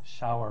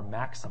shower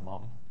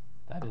maximum,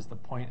 that is the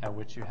point at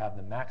which you have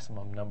the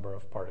maximum number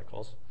of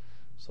particles,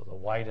 so the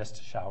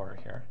widest shower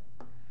here,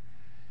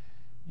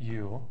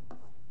 you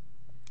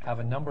have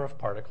a number of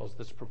particles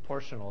that's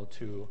proportional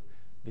to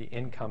the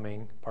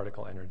incoming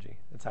particle energy.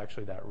 It's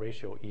actually that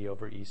ratio E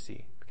over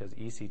EC, because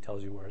EC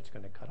tells you where it's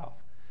going to cut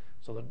off.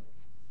 So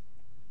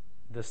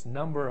this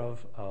number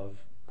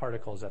of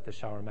particles at the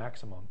shower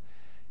maximum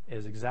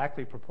is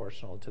exactly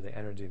proportional to the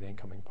energy of the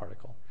incoming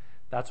particle.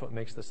 That's what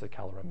makes this a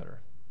calorimeter.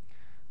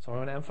 So I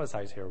want to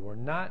emphasize here, we're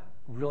not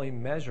really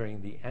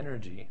measuring the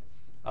energy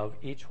of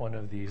each one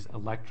of these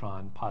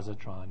electron,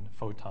 positron,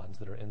 photons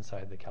that are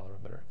inside the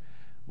calorimeter.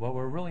 What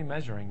we're really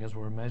measuring is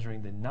we're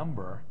measuring the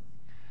number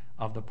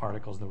of the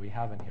particles that we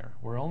have in here.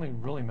 We're only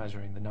really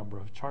measuring the number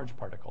of charged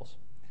particles.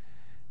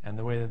 And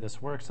the way that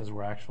this works is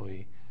we're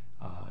actually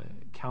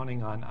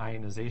counting on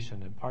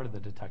ionization in part of the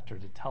detector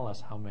to tell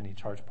us how many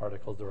charged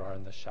particles there are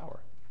in the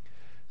shower.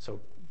 So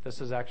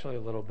this is actually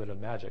a little bit of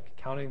magic.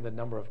 Counting the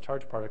number of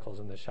charged particles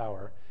in the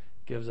shower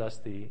gives us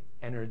the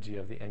energy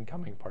of the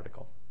incoming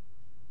particle.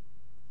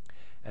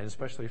 And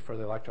especially for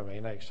the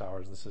electromagnetic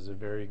showers, this is a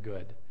very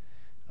good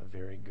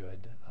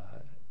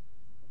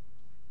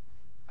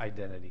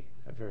identity,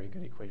 a very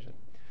good equation.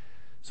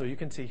 So you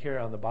can see here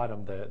on the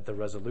bottom the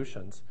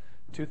resolutions.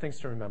 Two things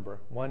to remember.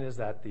 One is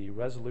that the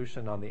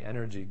resolution on the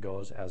energy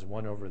goes as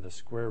 1 over the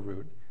square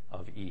root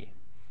of E.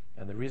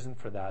 And the reason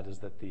for that is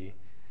that the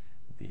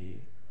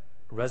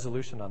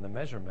resolution on the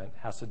measurement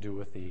has to do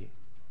with the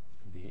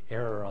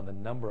error on the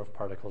number of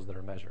particles that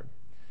are measured.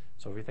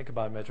 So if we think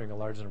about measuring a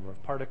large number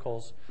of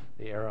particles,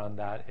 the error on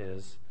that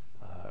is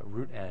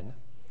root n.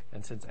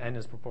 And since n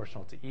is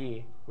proportional to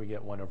E, we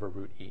get 1 over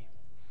root E.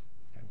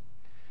 Okay.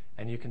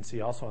 And you can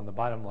see also on the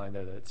bottom line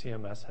there that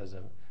CMS has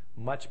a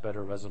much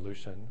better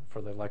resolution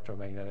for the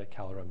electromagnetic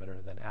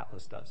calorimeter than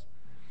Atlas does.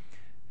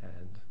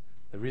 And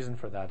the reason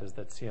for that is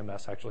that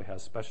CMS actually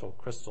has special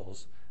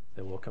crystals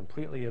that will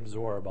completely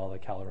absorb all the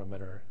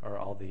calorimeter or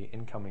all the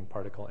incoming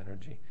particle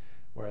energy,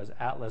 whereas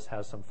Atlas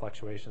has some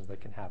fluctuations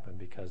that can happen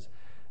because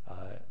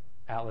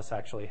Atlas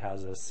actually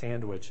has a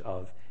sandwich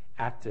of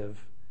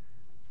active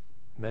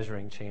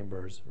measuring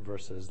chambers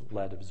versus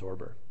lead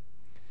absorber.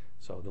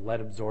 So the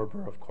lead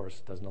absorber, of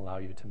course, doesn't allow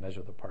you to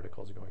measure the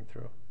particles going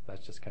through.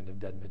 That's just kind of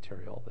dead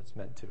material that's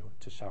meant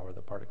to shower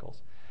the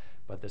particles.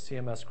 But the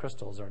CMS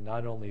crystals are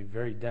not only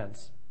very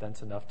dense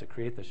enough to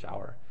create the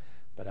shower,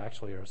 but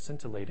actually are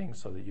scintillating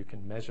so that you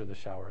can measure the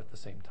shower at the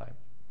same time.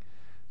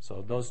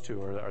 So those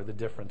two are the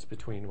difference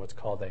between what's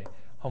called a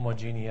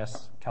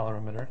homogeneous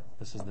calorimeter,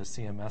 this is the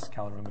CMS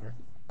calorimeter,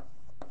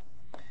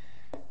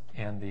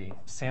 and the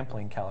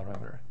sampling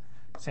calorimeter.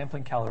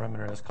 Sampling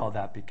calorimeter is called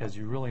that because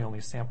you really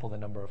only sample the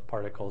number of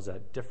particles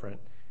at different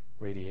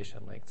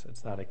radiation lengths.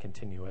 It's not a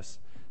continuous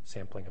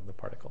sampling of the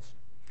particles.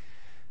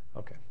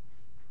 Okay.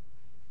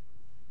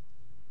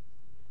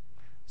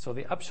 So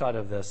the upshot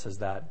of this is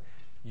that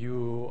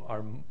you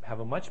have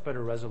a much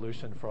better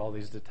resolution for all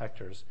these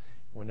detectors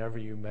whenever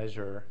you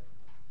measure,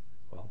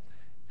 well,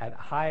 at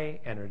high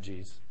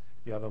energies,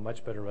 you have a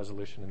much better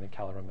resolution in the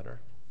calorimeter.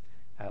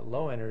 At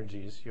low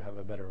energies, you have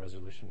a better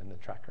resolution in the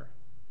tracker.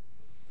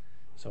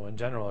 So in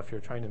general, if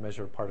you're trying to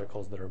measure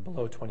particles that are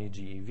below 20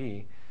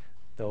 GeV,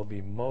 they'll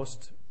be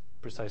most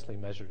precisely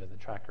measured in the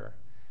tracker.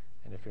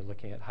 And if you're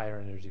looking at higher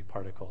energy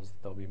particles,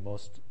 they'll be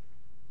most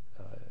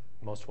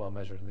well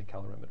measured in the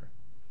calorimeter.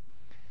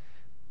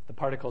 The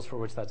particles for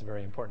which that's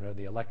very important are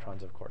the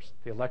electrons, of course.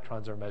 The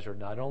electrons are measured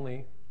not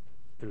only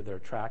through their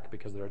track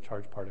because they're a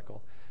charged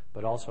particle,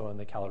 but also in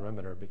the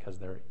calorimeter because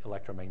they're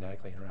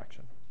electromagnetically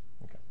interaction.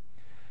 Okay.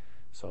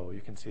 So you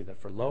can see that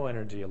for low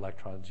energy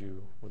electrons,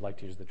 you would like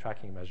to use the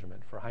tracking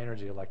measurement. For high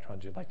energy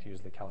electrons, you'd like to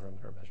use the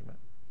calorimeter measurement.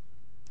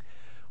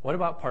 What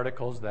about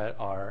particles that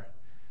are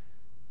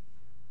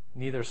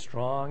neither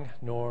strong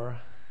nor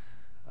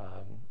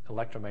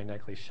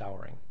electromagnetically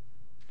showering?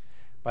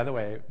 By the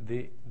way,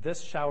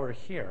 this shower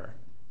here,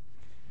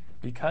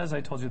 because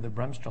I told you the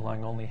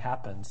Bremsstrahlung only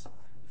happens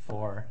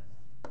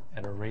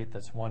at a rate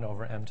that's 1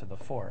 over m to the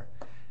 4,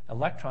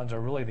 electrons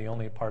are really the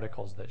only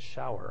particles that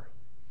shower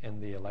in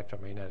the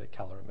electromagnetic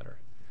calorimeter.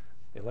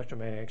 The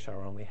electromagnetic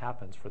shower only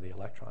happens for the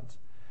electrons.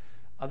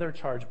 Other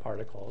charged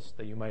particles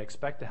that you might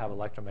expect to have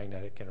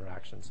electromagnetic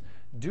interactions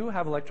do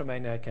have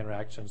electromagnetic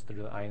interactions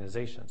through the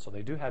ionization. So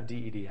they do have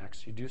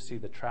DEDX. You do see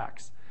the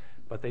tracks.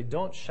 But they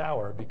don't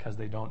shower because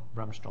they don't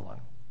Bremsstrahlung.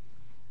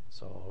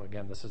 So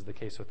again, this is the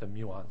case with the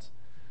muons.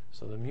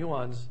 So the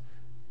muons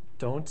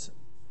don't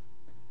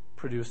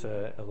produce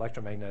an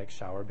electromagnetic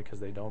shower because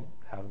they don't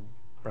have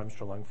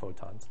Bremsstrahlung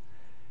photons.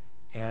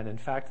 And in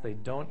fact, they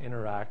don't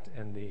interact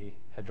in the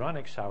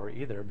hadronic shower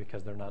either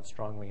because they're not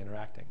strongly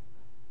interacting.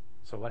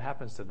 So what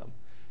happens to them?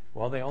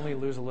 Well, they only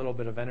lose a little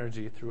bit of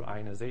energy through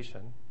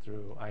ionization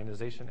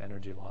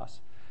energy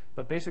loss.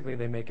 But basically,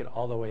 they make it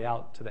all the way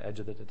out to the edge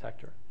of the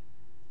detector.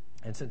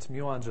 And since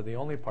muons are the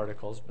only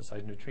particles,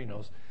 besides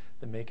neutrinos,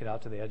 that make it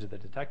out to the edge of the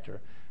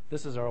detector,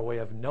 this is our way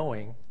of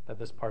knowing that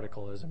this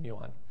particle is a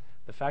muon.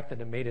 The fact that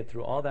it made it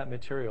through all that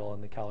material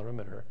in the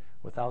calorimeter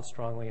without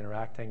strongly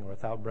interacting or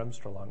without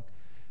Bremsstrahlung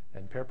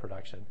and pair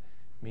production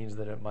means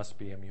that it must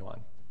be a muon.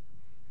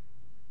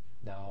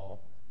 Now,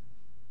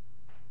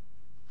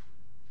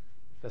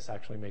 this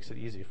actually makes it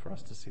easy for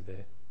us to see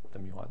the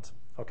muons.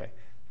 Okay,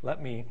 let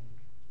me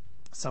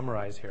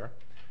summarize here.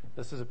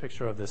 This is a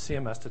picture of the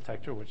CMS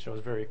detector, which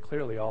shows very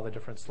clearly all the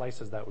different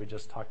slices that we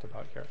just talked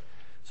about here.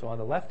 So on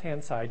the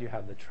left-hand side, you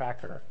have the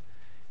tracker,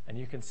 and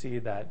you can see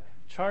that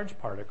charged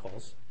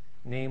particles,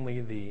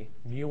 namely the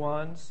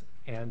muons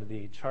and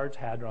the charged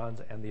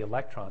hadrons and the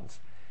electrons,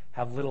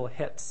 have little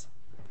hits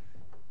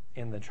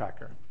in the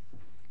tracker.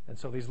 And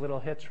so these little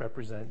hits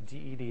represent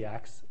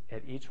DEDX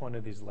at each one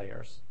of these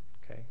layers,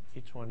 okay?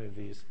 Each one of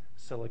these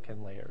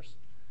silicon layers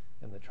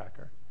in the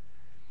tracker.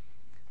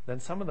 Then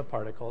some of the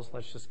particles,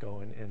 let's just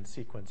go in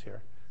sequence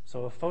here.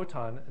 So a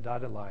photon, a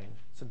dotted line,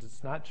 since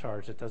it's not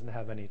charged, it doesn't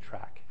have any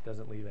track. It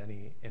doesn't leave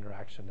any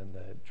interaction in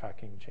the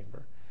tracking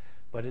chamber.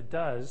 But it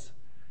does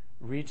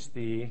reach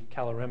the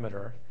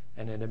calorimeter,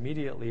 and it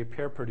immediately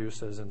pair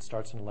produces and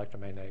starts an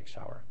electromagnetic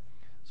shower.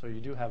 So you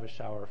do have a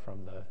shower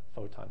from the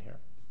photon here.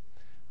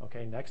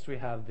 Okay, next we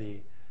have the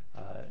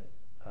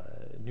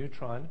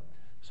neutron.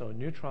 So a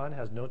neutron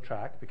has no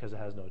track because it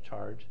has no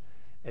charge.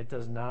 It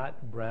does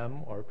not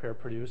Brem or pair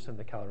produce in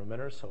the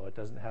calorimeter, so it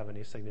doesn't have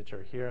any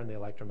signature here in the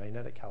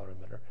electromagnetic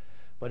calorimeter.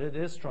 But it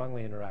is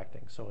strongly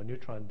interacting. So a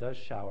neutron does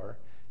shower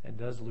and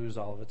does lose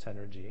all of its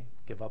energy,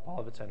 give up all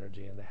of its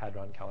energy in the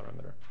hadron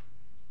calorimeter.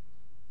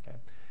 Okay,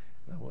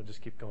 and then we'll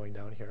just keep going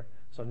down here.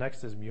 So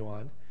next is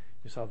muon.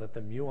 You saw that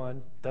the muon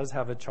does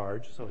have a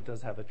charge, so it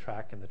does have a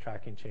track in the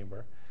tracking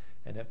chamber,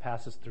 and it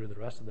passes through the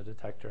rest of the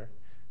detector.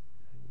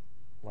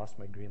 I lost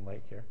my green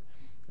light here.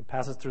 It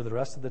passes through the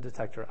rest of the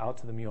detector out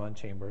to the muon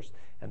chambers,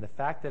 and the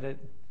fact that it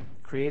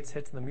creates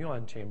hits in the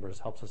muon chambers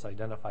helps us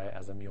identify it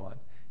as a muon.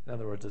 In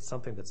other words, it's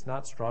something that's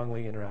not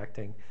strongly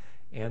interacting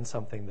and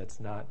something that's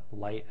not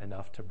light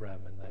enough to Brem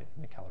in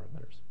the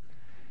calorimeters.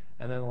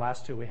 And then the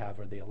last two we have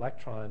are the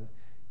electron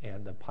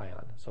and the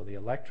pion. So the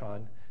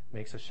electron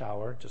makes a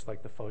shower, just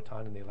like the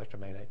photon in the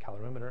electromagnetic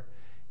calorimeter,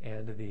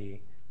 and the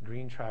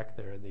green track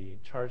there, the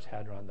charged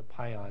hadron, the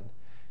pion,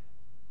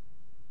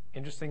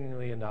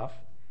 interestingly enough,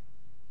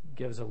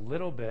 gives a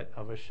little bit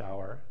of a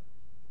shower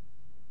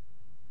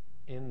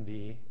in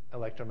the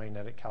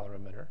electromagnetic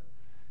calorimeter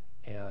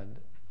and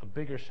a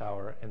bigger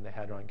shower in the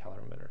hadron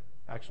calorimeter.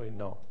 Actually,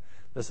 no.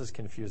 This is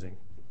confusing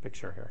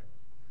picture here.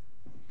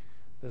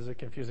 This is a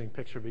confusing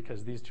picture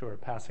because these two are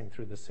passing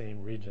through the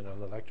same region of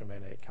the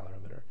electromagnetic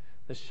calorimeter.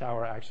 This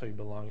shower actually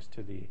belongs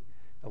to the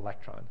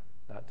electron,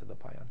 not to the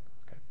pion.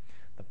 Okay.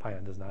 The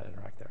pion does not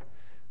interact there.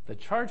 The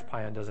charged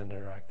pion doesn't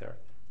interact there.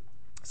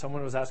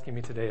 Someone was asking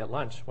me today at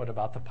lunch, what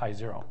about the pi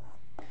zero?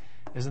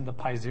 Isn't the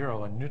pi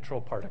zero a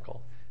neutral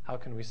particle? How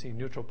can we see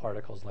neutral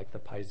particles like the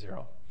pi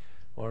zero?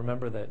 Well,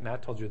 remember that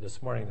Matt told you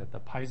this morning that the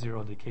pi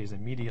zero decays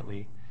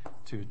immediately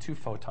to 2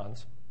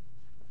 photons.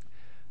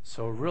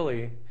 So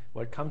really,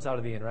 what comes out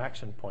of the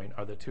interaction point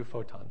are the 2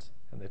 photons.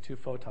 And the 2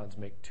 photons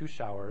make 2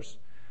 showers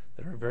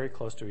that are very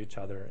close to each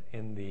other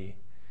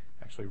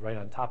actually right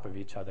on top of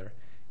each other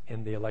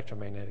in the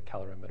electromagnetic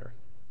calorimeter.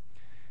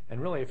 And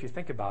really, if you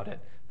think about it,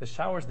 the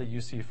showers that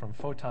you see from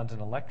photons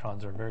and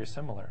electrons are very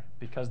similar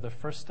because the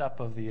first step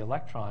of the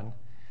electron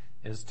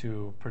is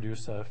to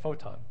produce a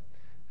photon.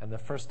 And the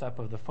first step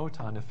of the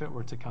photon, if it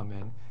were to come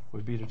in,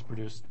 would be to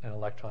produce an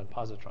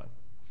electron-positron.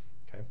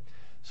 Okay?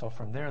 So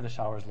from there, the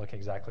showers look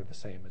exactly the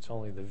same. It's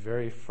only the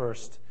very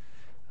first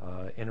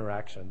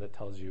interaction that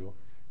tells you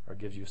or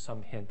gives you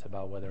some hint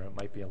about whether it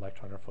might be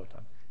electron or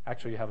photon.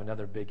 Actually, you have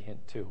another big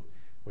hint, too,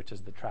 which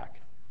is the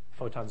track.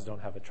 Photons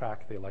don't have a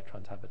track. The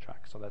electrons have a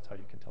track. So that's how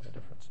you can tell the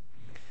difference.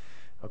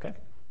 Okay?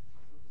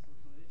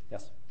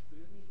 Yes? Do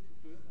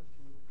you have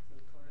to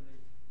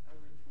correlate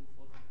every 2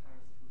 photon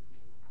pairs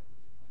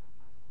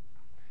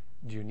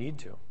to Do you need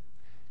to?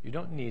 You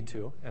don't need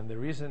to, and the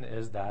reason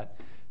is that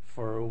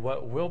for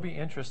what we'll be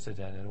interested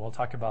in, and we'll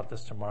talk about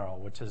this tomorrow,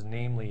 which is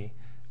namely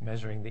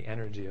measuring the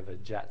energy of a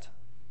jet.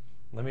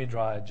 Let me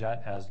draw a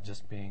jet as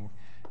just being,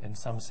 in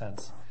some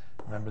sense,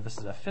 remember this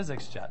is a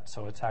physics jet,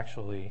 so it's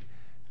actually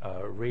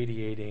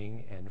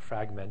radiating and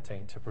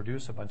fragmenting to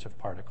produce a bunch of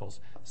particles,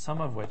 some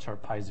of which are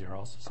pi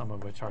zeros, some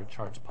of which are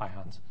charged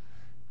pions.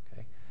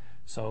 Okay?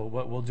 So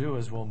what we'll do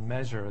is we'll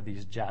measure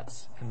these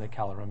jets in the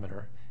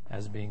calorimeter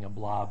as being a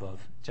blob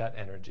of jet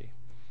energy.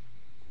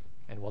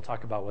 And we'll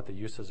talk about what the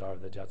uses are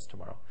of the jets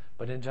tomorrow.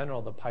 But in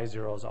general, the pi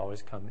zeros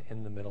always come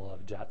in the middle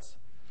of jets.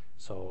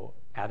 So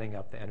adding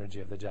up the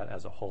energy of the jet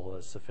as a whole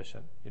is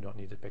sufficient. You don't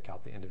need to pick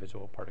out the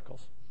individual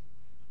particles.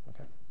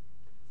 Okay?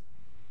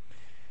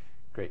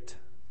 Great.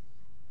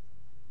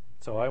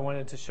 So I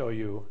wanted to show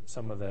you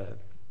some of the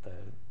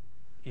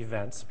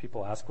events.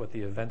 People ask what the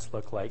events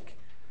look like.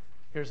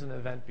 Here's an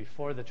event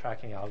before the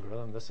tracking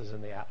algorithm. This is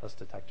in the Atlas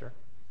detector.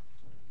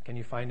 Can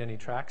you find any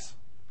tracks?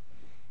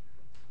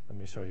 Let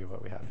me show you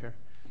what we have here.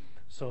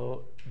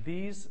 So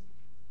these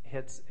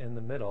hits in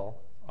the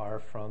middle are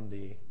from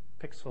the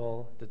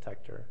pixel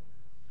detector,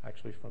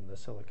 actually from the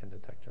silicon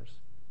detectors.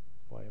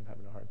 Boy, I'm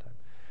having a hard time.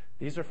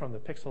 These are from the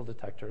pixel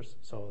detectors,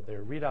 so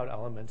they're readout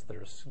elements that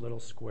are little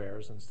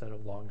squares instead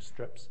of long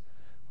strips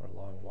or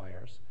long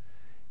wires.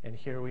 And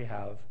here we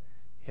have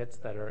hits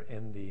that are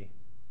in the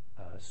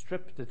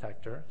strip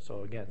detector.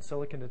 So again,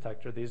 silicon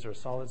detector, these are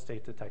solid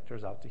state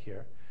detectors out to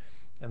here.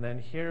 And then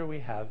here we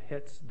have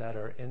hits that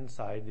are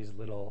inside these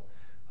little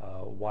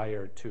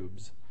wire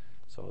tubes.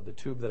 So the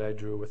tube that I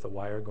drew with the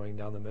wire going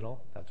down the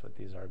middle, that's what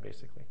these are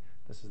basically.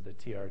 This is the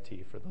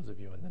TRT for those of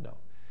you in the know.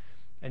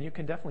 And you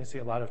can definitely see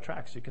a lot of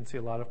tracks. You can see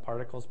a lot of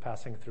particles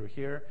passing through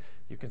here.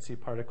 You can see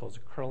particles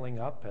curling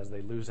up as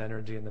they lose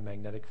energy in the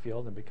magnetic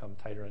field and become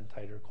tighter and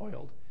tighter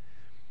coiled.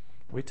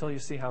 Wait till you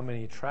see how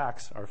many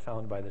tracks are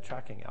found by the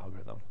tracking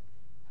algorithm.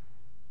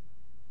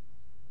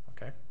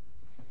 Okay?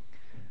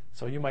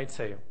 So you might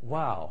say,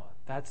 wow,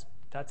 that's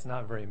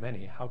not very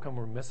many. How come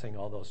we're missing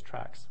all those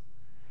tracks?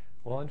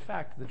 Well, in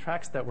fact, the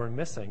tracks that we're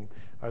missing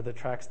are the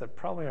tracks that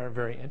probably aren't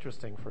very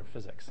interesting for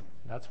physics.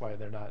 That's why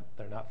they're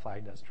not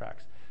flagged as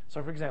tracks.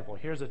 So, for example,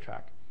 here's a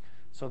track.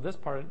 So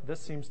this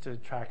seems to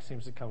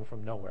come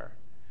from nowhere.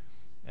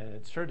 And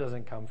it sure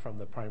doesn't come from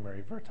the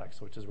primary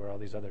vertex, which is where all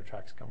these other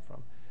tracks come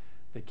from.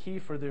 The key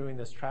for doing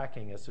this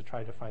tracking is to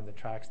try to find the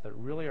tracks that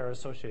really are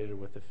associated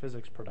with the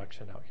physics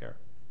production out here.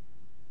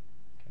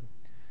 Okay.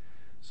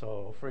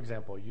 So, for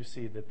example, you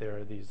see that there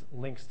are these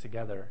links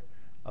together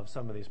of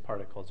some of these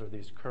particles or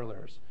these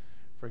curlers.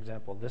 For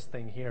example, this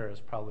thing here is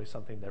probably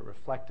something that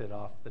reflected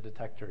off the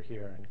detector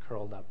here and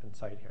curled up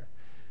inside here.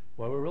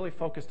 What we're really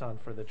focused on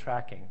for the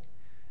tracking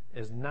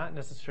is not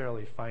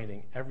necessarily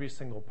finding every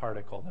single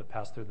particle that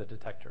passed through the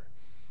detector,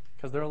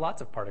 because there are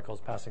lots of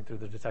particles passing through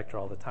the detector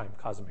all the time.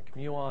 Cosmic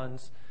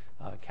muons,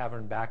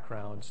 cavern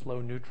background,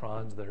 slow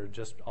neutrons that are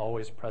just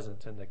always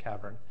present in the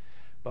cavern.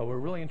 But we're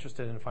really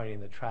interested in finding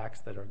the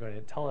tracks that are going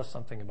to tell us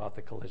something about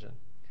the collision.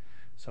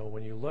 So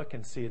when you look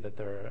and see that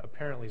there are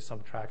apparently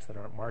some tracks that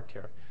aren't marked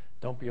here,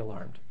 don't be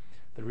alarmed.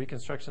 The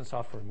reconstruction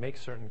software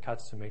makes certain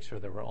cuts to make sure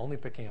that we're only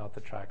picking out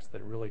the tracks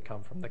that really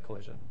come from the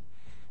collision.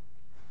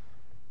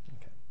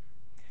 Okay.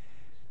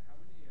 How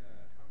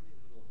many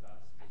little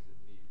dots does it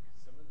need?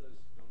 Some of those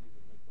don't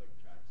even look like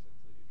tracks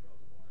until you draw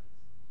the lines.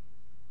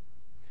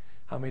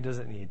 How many does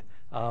it need?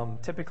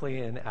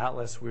 Typically in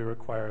Atlas, we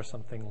require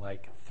something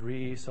like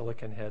 3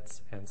 silicon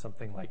hits and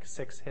something like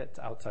 6 hits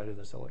outside of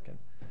the silicon.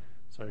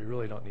 So you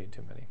really don't need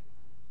too many.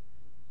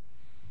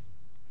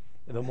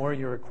 The more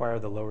you require,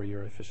 the lower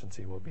your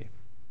efficiency will be.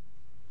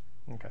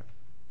 Okay.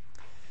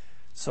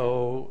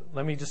 So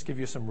let me just give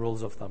you some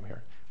rules of thumb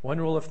here. One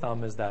rule of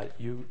thumb is that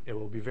it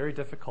will be very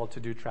difficult to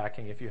do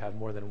tracking if you have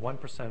more than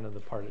 1% of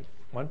the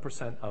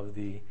 1% of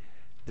the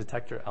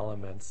detector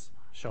elements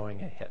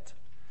showing a hit.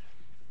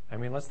 I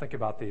mean, let's think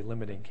about the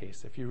limiting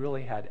case. If you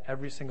really had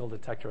every single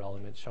detector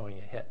element showing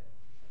a hit,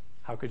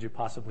 how could you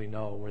possibly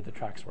know where the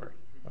tracks were?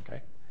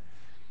 Okay.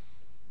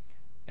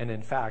 And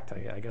in fact,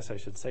 I guess I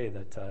should say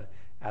that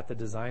at the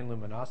design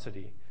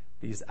luminosity,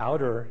 these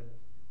outer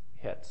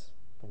hits,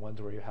 the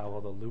ones where you have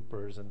all the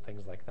loopers and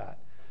things like that,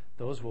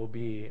 those will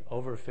be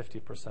over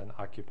 50%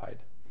 occupied.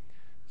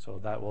 So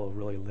that will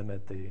really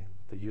limit the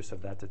use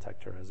of that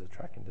detector as a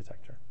tracking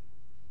detector.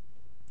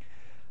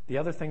 The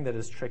other thing that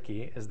is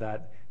tricky is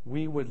that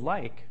we would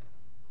like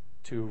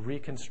to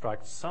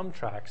reconstruct some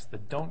tracks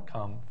that don't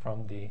come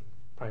from the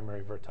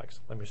primary vertex.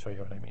 Let me show you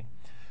what I mean.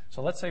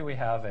 So let's say we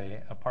have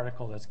a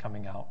particle that's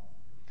coming out,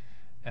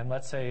 and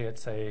let's say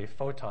it's a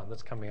photon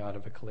that's coming out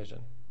of a collision.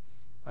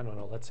 I don't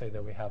know, let's say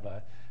that we have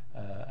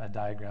a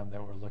diagram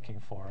that we're looking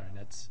for, and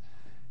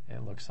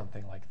it looks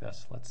something like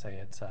this. Let's say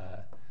it's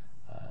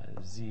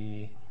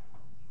Z,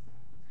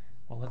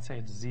 well, let's say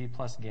it's Z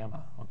plus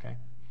gamma, okay?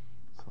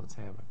 So let's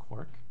say I have a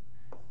quark.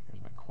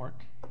 Here's my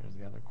quark. Here's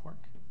the other quark.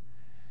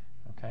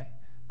 Okay?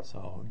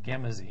 So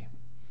gamma Z.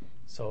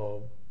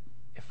 So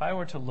if I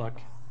were to look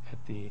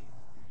at the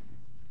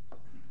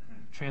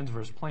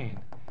transverse plane,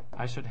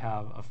 I should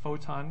have a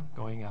photon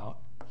going out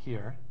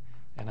here,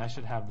 and I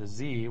should have the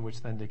Z,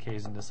 which then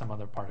decays into some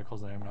other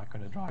particles that I'm not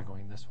going to draw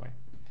going this way.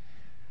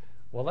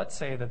 Well, let's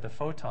say that the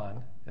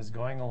photon is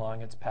going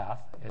along its path,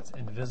 its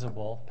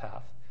invisible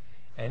path,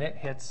 and it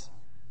hits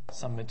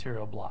some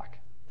material block.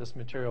 This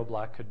material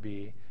block could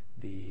be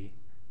the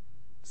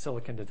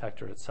silicon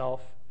detector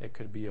itself. It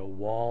could be a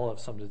wall of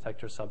some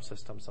detector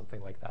subsystem,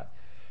 something like that.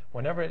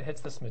 Whenever it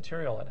hits this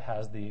material, it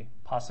has the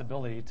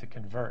possibility to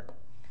convert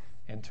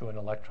into an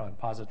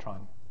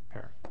electron-positron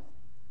pair.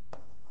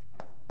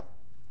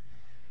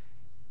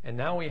 And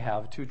now we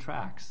have two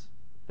tracks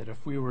that,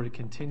 if we were to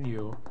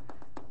continue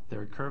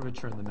their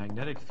curvature in the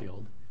magnetic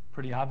field,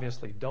 pretty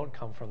obviously don't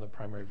come from the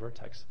primary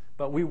vertex.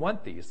 But we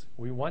want these.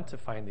 We want to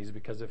find these,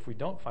 because if we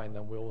don't find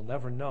them, we will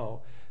never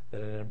know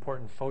that an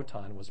important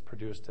photon was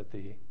produced at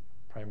the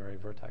primary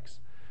vertex.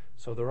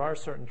 So there are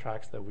certain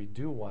tracks that we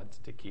do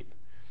want to keep.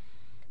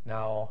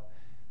 Now,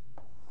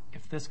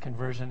 if this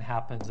conversion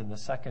happens in the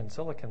second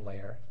silicon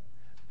layer,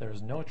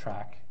 there's no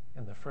track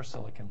in the first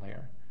silicon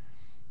layer.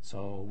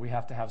 So we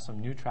have to have some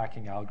new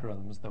tracking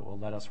algorithms that will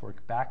let us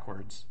work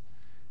backwards.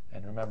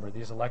 And remember,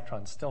 these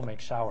electrons still make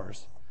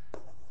showers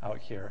out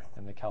here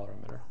in the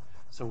calorimeter.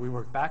 So we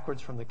work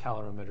backwards from the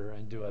calorimeter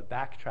and do a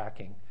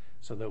backtracking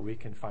so that we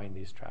can find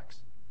these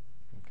tracks.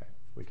 Okay.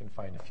 We can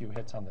find a few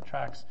hits on the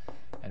tracks,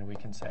 and we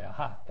can say,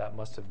 aha, that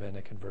must have been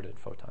a converted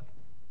photon.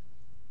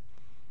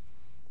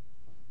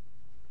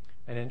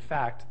 And in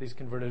fact, these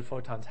converted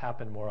photons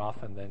happen more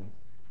often than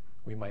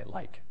we might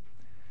like.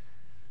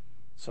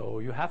 So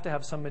you have to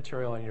have some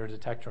material in your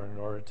detector in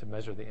order to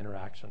measure the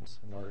interactions,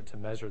 in order to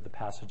measure the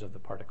passage of the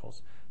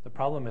particles. The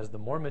problem is, the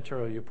more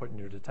material you put in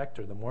your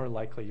detector, the more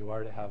likely you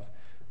are to have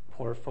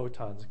poor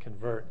photons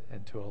convert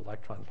into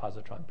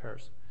electron-positron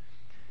pairs.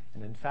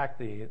 And in fact,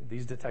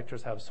 these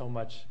detectors have so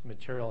much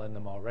material in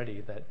them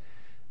already that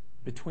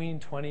between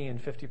 20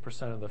 and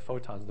 50% of the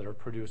photons that are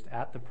produced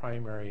at the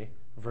primary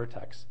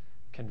vertex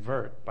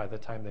convert by the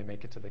time they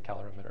make it to the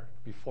calorimeter,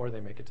 before they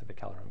make it to the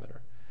calorimeter.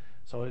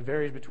 So it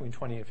varies between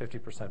 20 and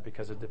 50%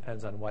 because it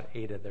depends on what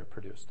eta they're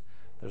produced.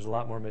 There's a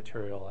lot more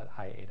material at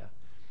high eta.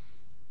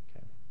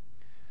 Okay.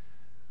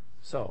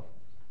 So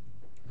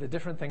the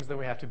different things that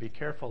we have to be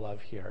careful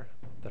of here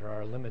that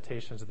are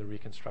limitations of the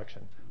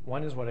reconstruction.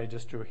 One is what I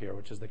just drew here,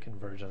 which is the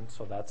conversion.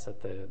 So that's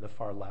at the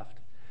far left.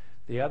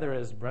 The other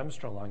is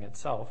Bremsstrahlung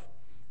itself.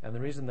 And the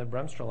reason that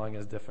Bremsstrahlung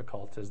is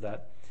difficult is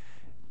that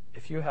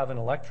if you have an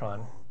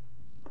electron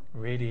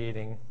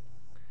radiating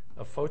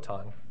a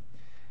photon,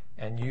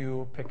 and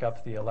you pick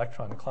up the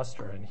electron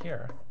cluster in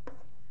here,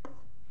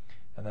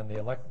 and then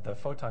the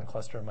photon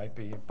cluster might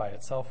be by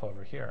itself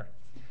over here,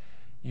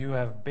 you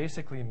have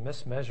basically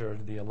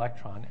mismeasured the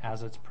electron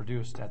as it's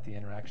produced at the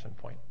interaction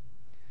point.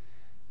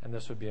 And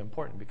this would be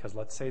important because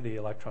let's say the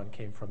electron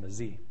came from a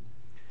Z.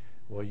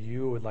 Well,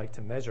 you would like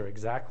to measure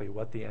exactly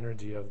what the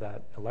energy of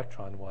that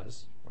electron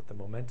was, what the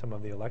momentum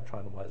of the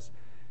electron was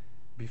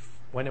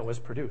when it was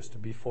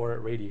produced, before it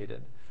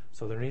radiated.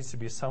 So there needs to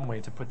be some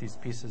way to put these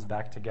pieces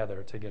back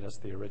together to get us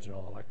the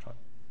original electron.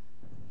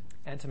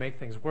 And to make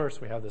things worse,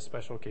 we have this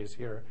special case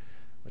here,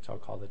 which I'll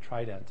call the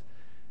trident,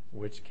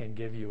 which can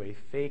give you a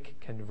fake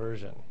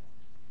conversion,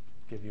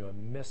 give you a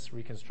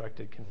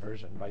misreconstructed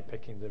conversion by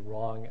picking the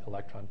wrong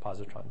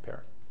electron-positron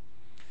pair.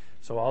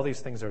 So all these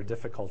things are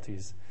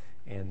difficulties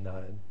in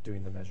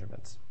doing the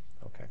measurements.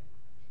 Okay.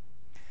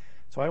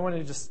 So I want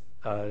to just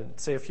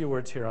say a few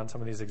words here on some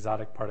of these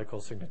exotic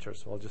particle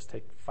signatures. So I'll just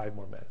take 5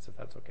 more minutes, if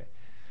that's okay.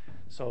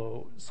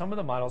 So some of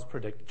the models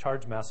predict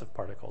charged massive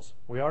particles.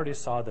 We already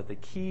saw that the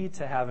key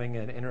to having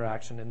an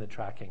interaction in the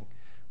tracking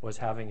was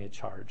having a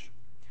charge.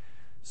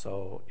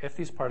 So if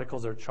these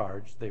particles are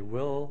charged, they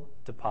will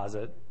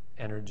deposit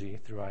energy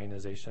through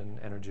ionization,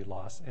 energy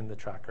loss in the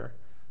tracker,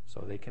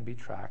 so they can be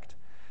tracked.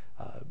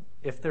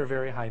 If they're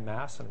very high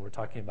mass, and we're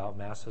talking about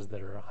masses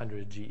that are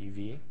 100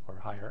 GeV or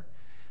higher,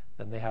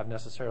 then they have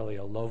necessarily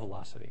a low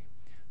velocity.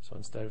 So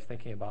instead of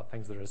thinking about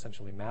things that are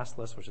essentially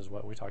massless, which is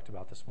what we talked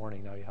about this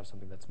morning, now you have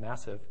something that's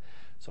massive.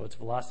 So its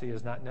velocity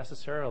is not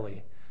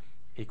necessarily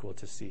equal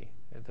to c.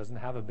 It doesn't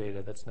have a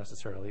beta that's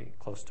necessarily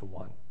close to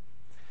 1.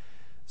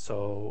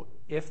 So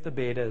if the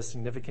beta is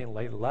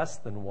significantly less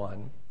than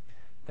 1,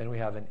 then we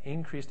have an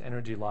increased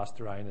energy loss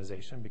through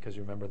ionization, because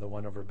you remember the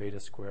 1 over beta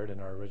squared in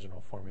our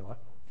original formula.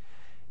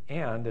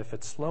 And if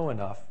it's slow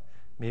enough,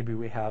 maybe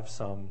we have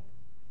some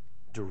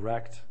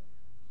direct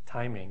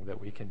timing that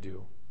we can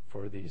do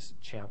for these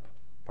CHAMP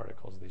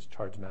particles, these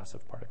charged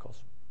massive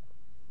particles.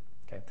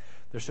 Okay.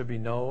 There should be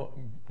no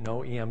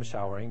EM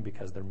showering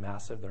because they're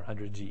massive, they're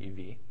 100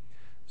 GeV,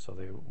 so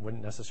they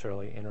wouldn't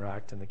necessarily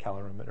interact in the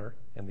calorimeter,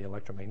 in the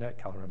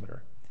electromagnetic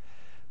calorimeter.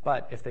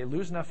 But if they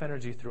lose enough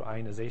energy through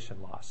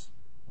ionization loss,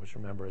 which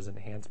remember is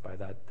enhanced by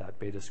that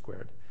beta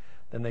squared,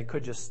 then they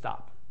could just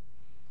stop.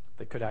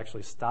 They could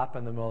actually stop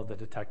in the middle of the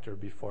detector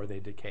before they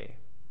decay,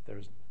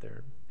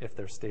 if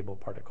they're stable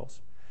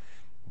particles.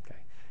 Okay.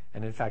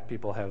 And in fact,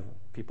 people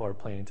are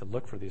planning to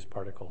look for these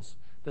particles.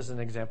 This is an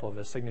example of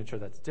a signature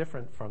that's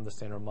different from the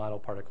standard model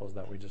particles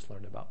that we just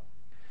learned about.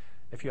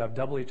 If you have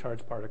doubly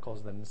charged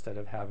particles, then instead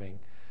of having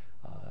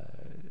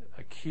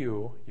a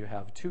Q, you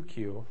have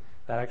 2Q.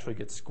 That actually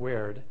gets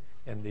squared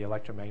in the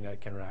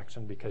electromagnetic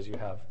interaction because you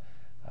have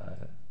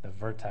the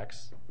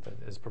vertex that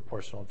is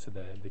proportional to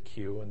the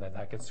Q, and then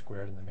that gets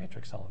squared in the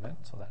matrix element,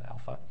 so that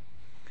alpha.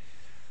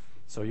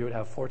 So you would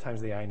have 4 times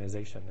the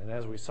ionization. And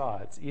as we saw,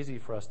 it's easy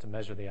for us to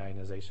measure the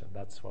ionization.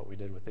 That's what we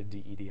did with the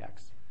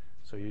DEDX.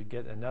 So you'd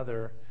get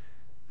another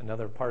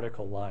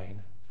particle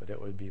line, but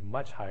it would be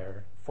much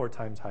higher, 4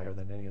 times higher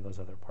than any of those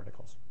other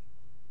particles.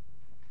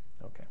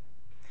 Okay.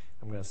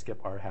 I'm going to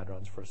skip our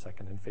hadrons for a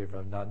second in favor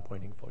of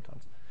non-pointing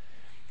photons.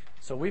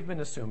 So we've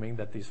been assuming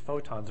that these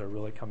photons are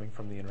really coming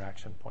from the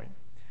interaction point.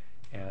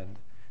 And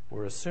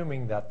we're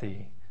assuming that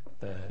the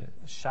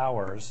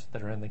showers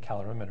that are in the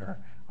calorimeter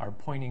are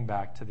pointing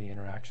back to the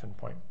interaction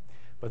point.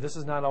 But this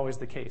is not always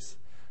the case.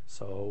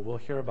 So we'll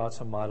hear about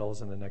some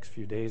models in the next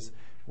few days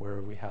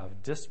where we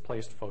have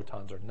displaced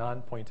photons or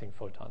non-pointing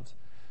photons.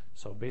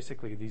 So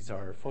basically these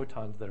are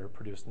photons that are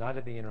produced not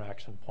at the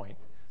interaction point,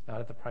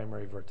 not at the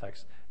primary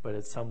vertex, but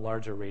at some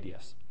larger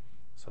radius.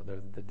 So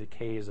they're the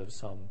decays of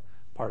some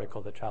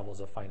particle that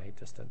travels a finite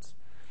distance.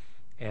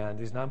 And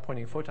these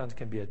non-pointing photons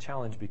can be a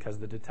challenge because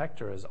the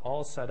detector is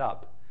all set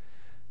up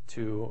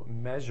to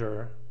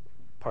measure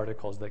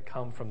particles that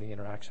come from the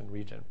interaction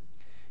region,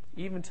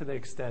 even to the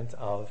extent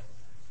of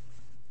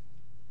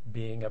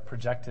being a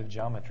projective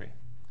geometry.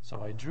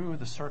 So I drew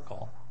the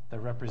circle that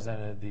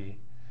represented the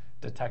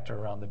detector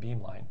around the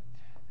beamline.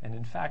 And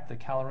in fact, the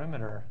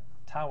calorimeter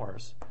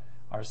towers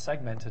are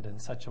segmented in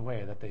such a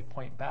way that they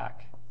point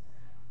back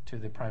to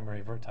the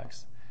primary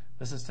vertex.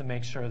 This is to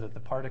make sure that the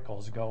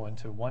particles go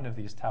into one of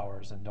these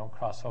towers and don't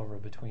cross over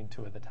between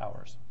 2 of the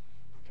towers.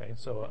 Okay,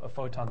 so a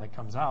photon that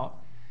comes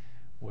out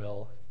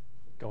will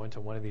go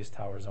into one of these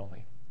towers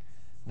only.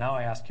 Now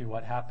I ask you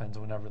what happens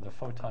whenever the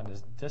photon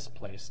is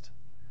displaced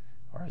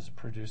or is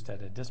produced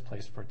at a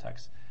displaced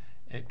vertex.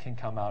 It can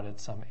come out at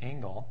some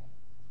angle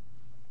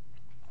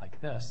like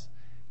this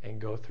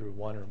and go through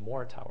 1 or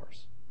more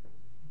towers.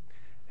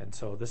 And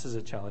so this is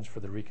a challenge for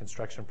the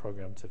reconstruction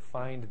program to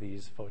find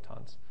these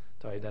photons,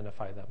 to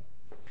identify them.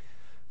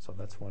 So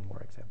that's one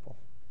more example.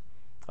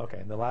 Okay,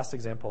 and the last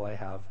example I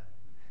have,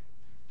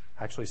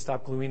 actually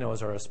stop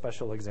gluinos are a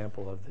special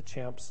example of the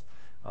CHAMPs.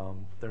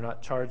 They're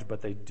not charged,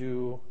 but they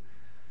do.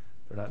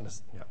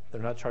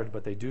 They're not charged,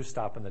 but they do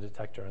stop in the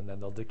detector, and then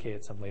they'll decay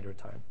at some later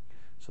time.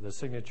 So the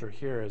signature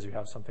here is you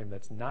have something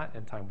that's not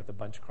in time with the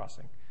bunch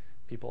crossing.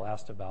 People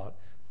asked about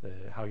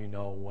how you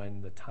know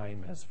when the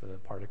time is for the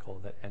particle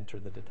that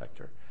entered the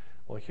detector.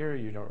 Well, here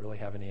you don't really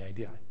have any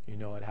idea. You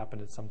know it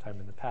happened at some time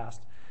in the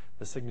past.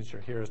 The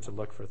signature here is to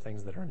look for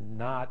things that are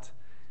not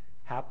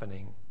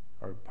happening,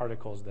 or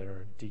particles that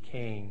are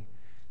decaying,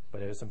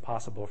 but it is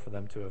impossible for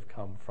them to have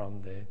come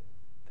from the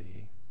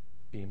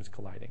beams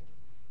colliding.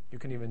 You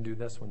can even do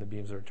this when the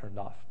beams are turned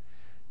off.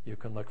 You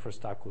can look for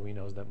stop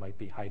gluinos that might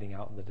be hiding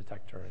out in the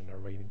detector and are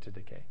waiting to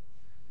decay.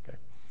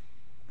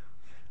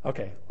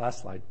 Okay,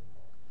 last slide.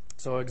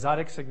 So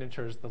exotic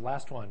signatures, the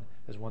last one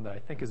is one that I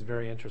think is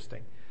very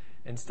interesting.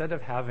 Instead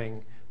of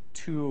having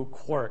 2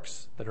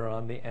 quarks that are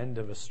on the end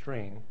of a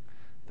string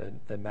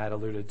that Matt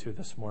alluded to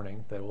this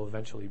morning that will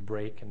eventually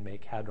break and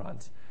make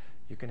hadrons,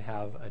 you can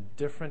have a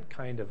different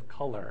kind of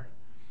color.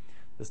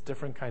 This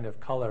different kind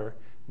of color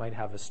might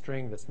have a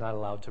string that's not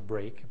allowed to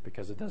break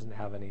because it doesn't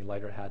have any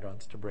lighter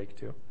hadrons to break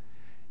to.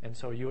 And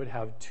so you would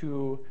have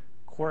 2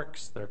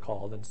 quarks, they're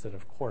called, instead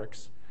of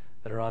quarks,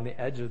 that are on the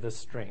edge of this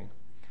string.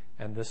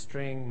 And the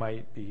string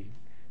might be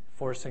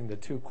forcing the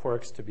 2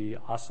 quarks to be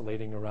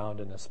oscillating around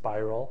in a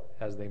spiral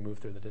as they move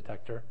through the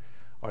detector,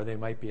 or they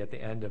might be at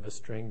the end of a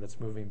string that's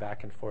moving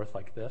back and forth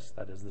like this.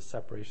 That is, the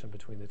separation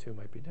between the two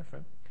might be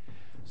different.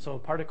 So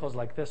particles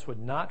like this would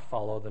not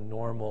follow the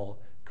normal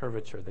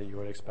curvature that you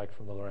would expect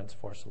from the Lorentz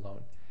force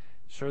alone.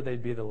 Sure,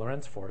 they'd be the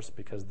Lorentz force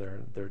because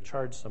they're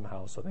charged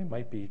somehow, so they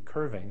might be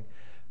curving,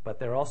 but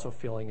they're also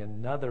feeling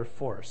another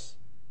force.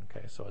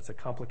 Okay, so it's a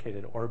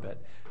complicated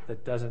orbit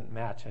that doesn't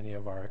match any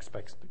of our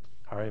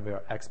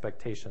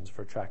expectations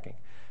for tracking.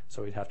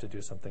 So we'd have to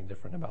do something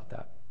different about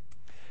that.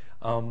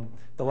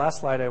 The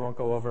last slide I won't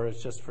go over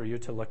is just for you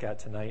to look at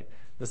tonight.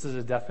 This is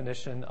a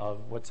definition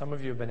of what some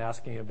of you have been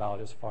asking about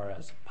as far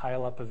as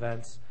pile-up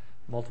events,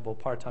 multiple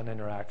parton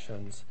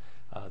interactions,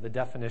 the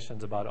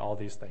definitions about all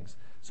these things.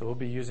 So we'll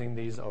be using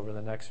these over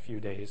the next few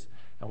days.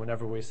 And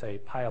whenever we say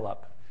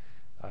pile-up,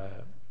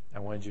 I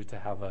wanted you to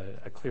have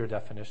a clear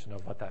definition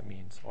of what that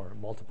means, or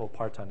multiple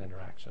parton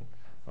interaction.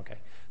 Okay,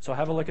 so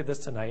have a look at this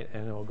tonight,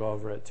 and we'll go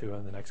over it too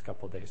in the next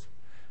couple of days.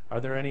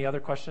 Are there any other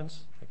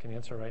questions I can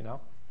answer right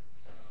now?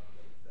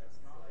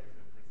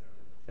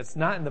 It's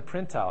not in the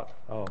printout.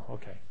 Oh,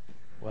 okay.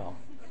 Well,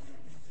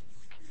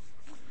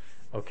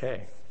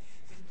 okay.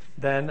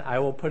 Then I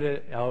will put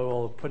it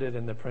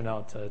in the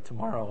printout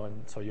tomorrow,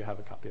 and so you have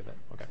a copy of it.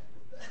 Okay.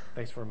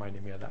 Thanks for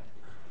reminding me of that.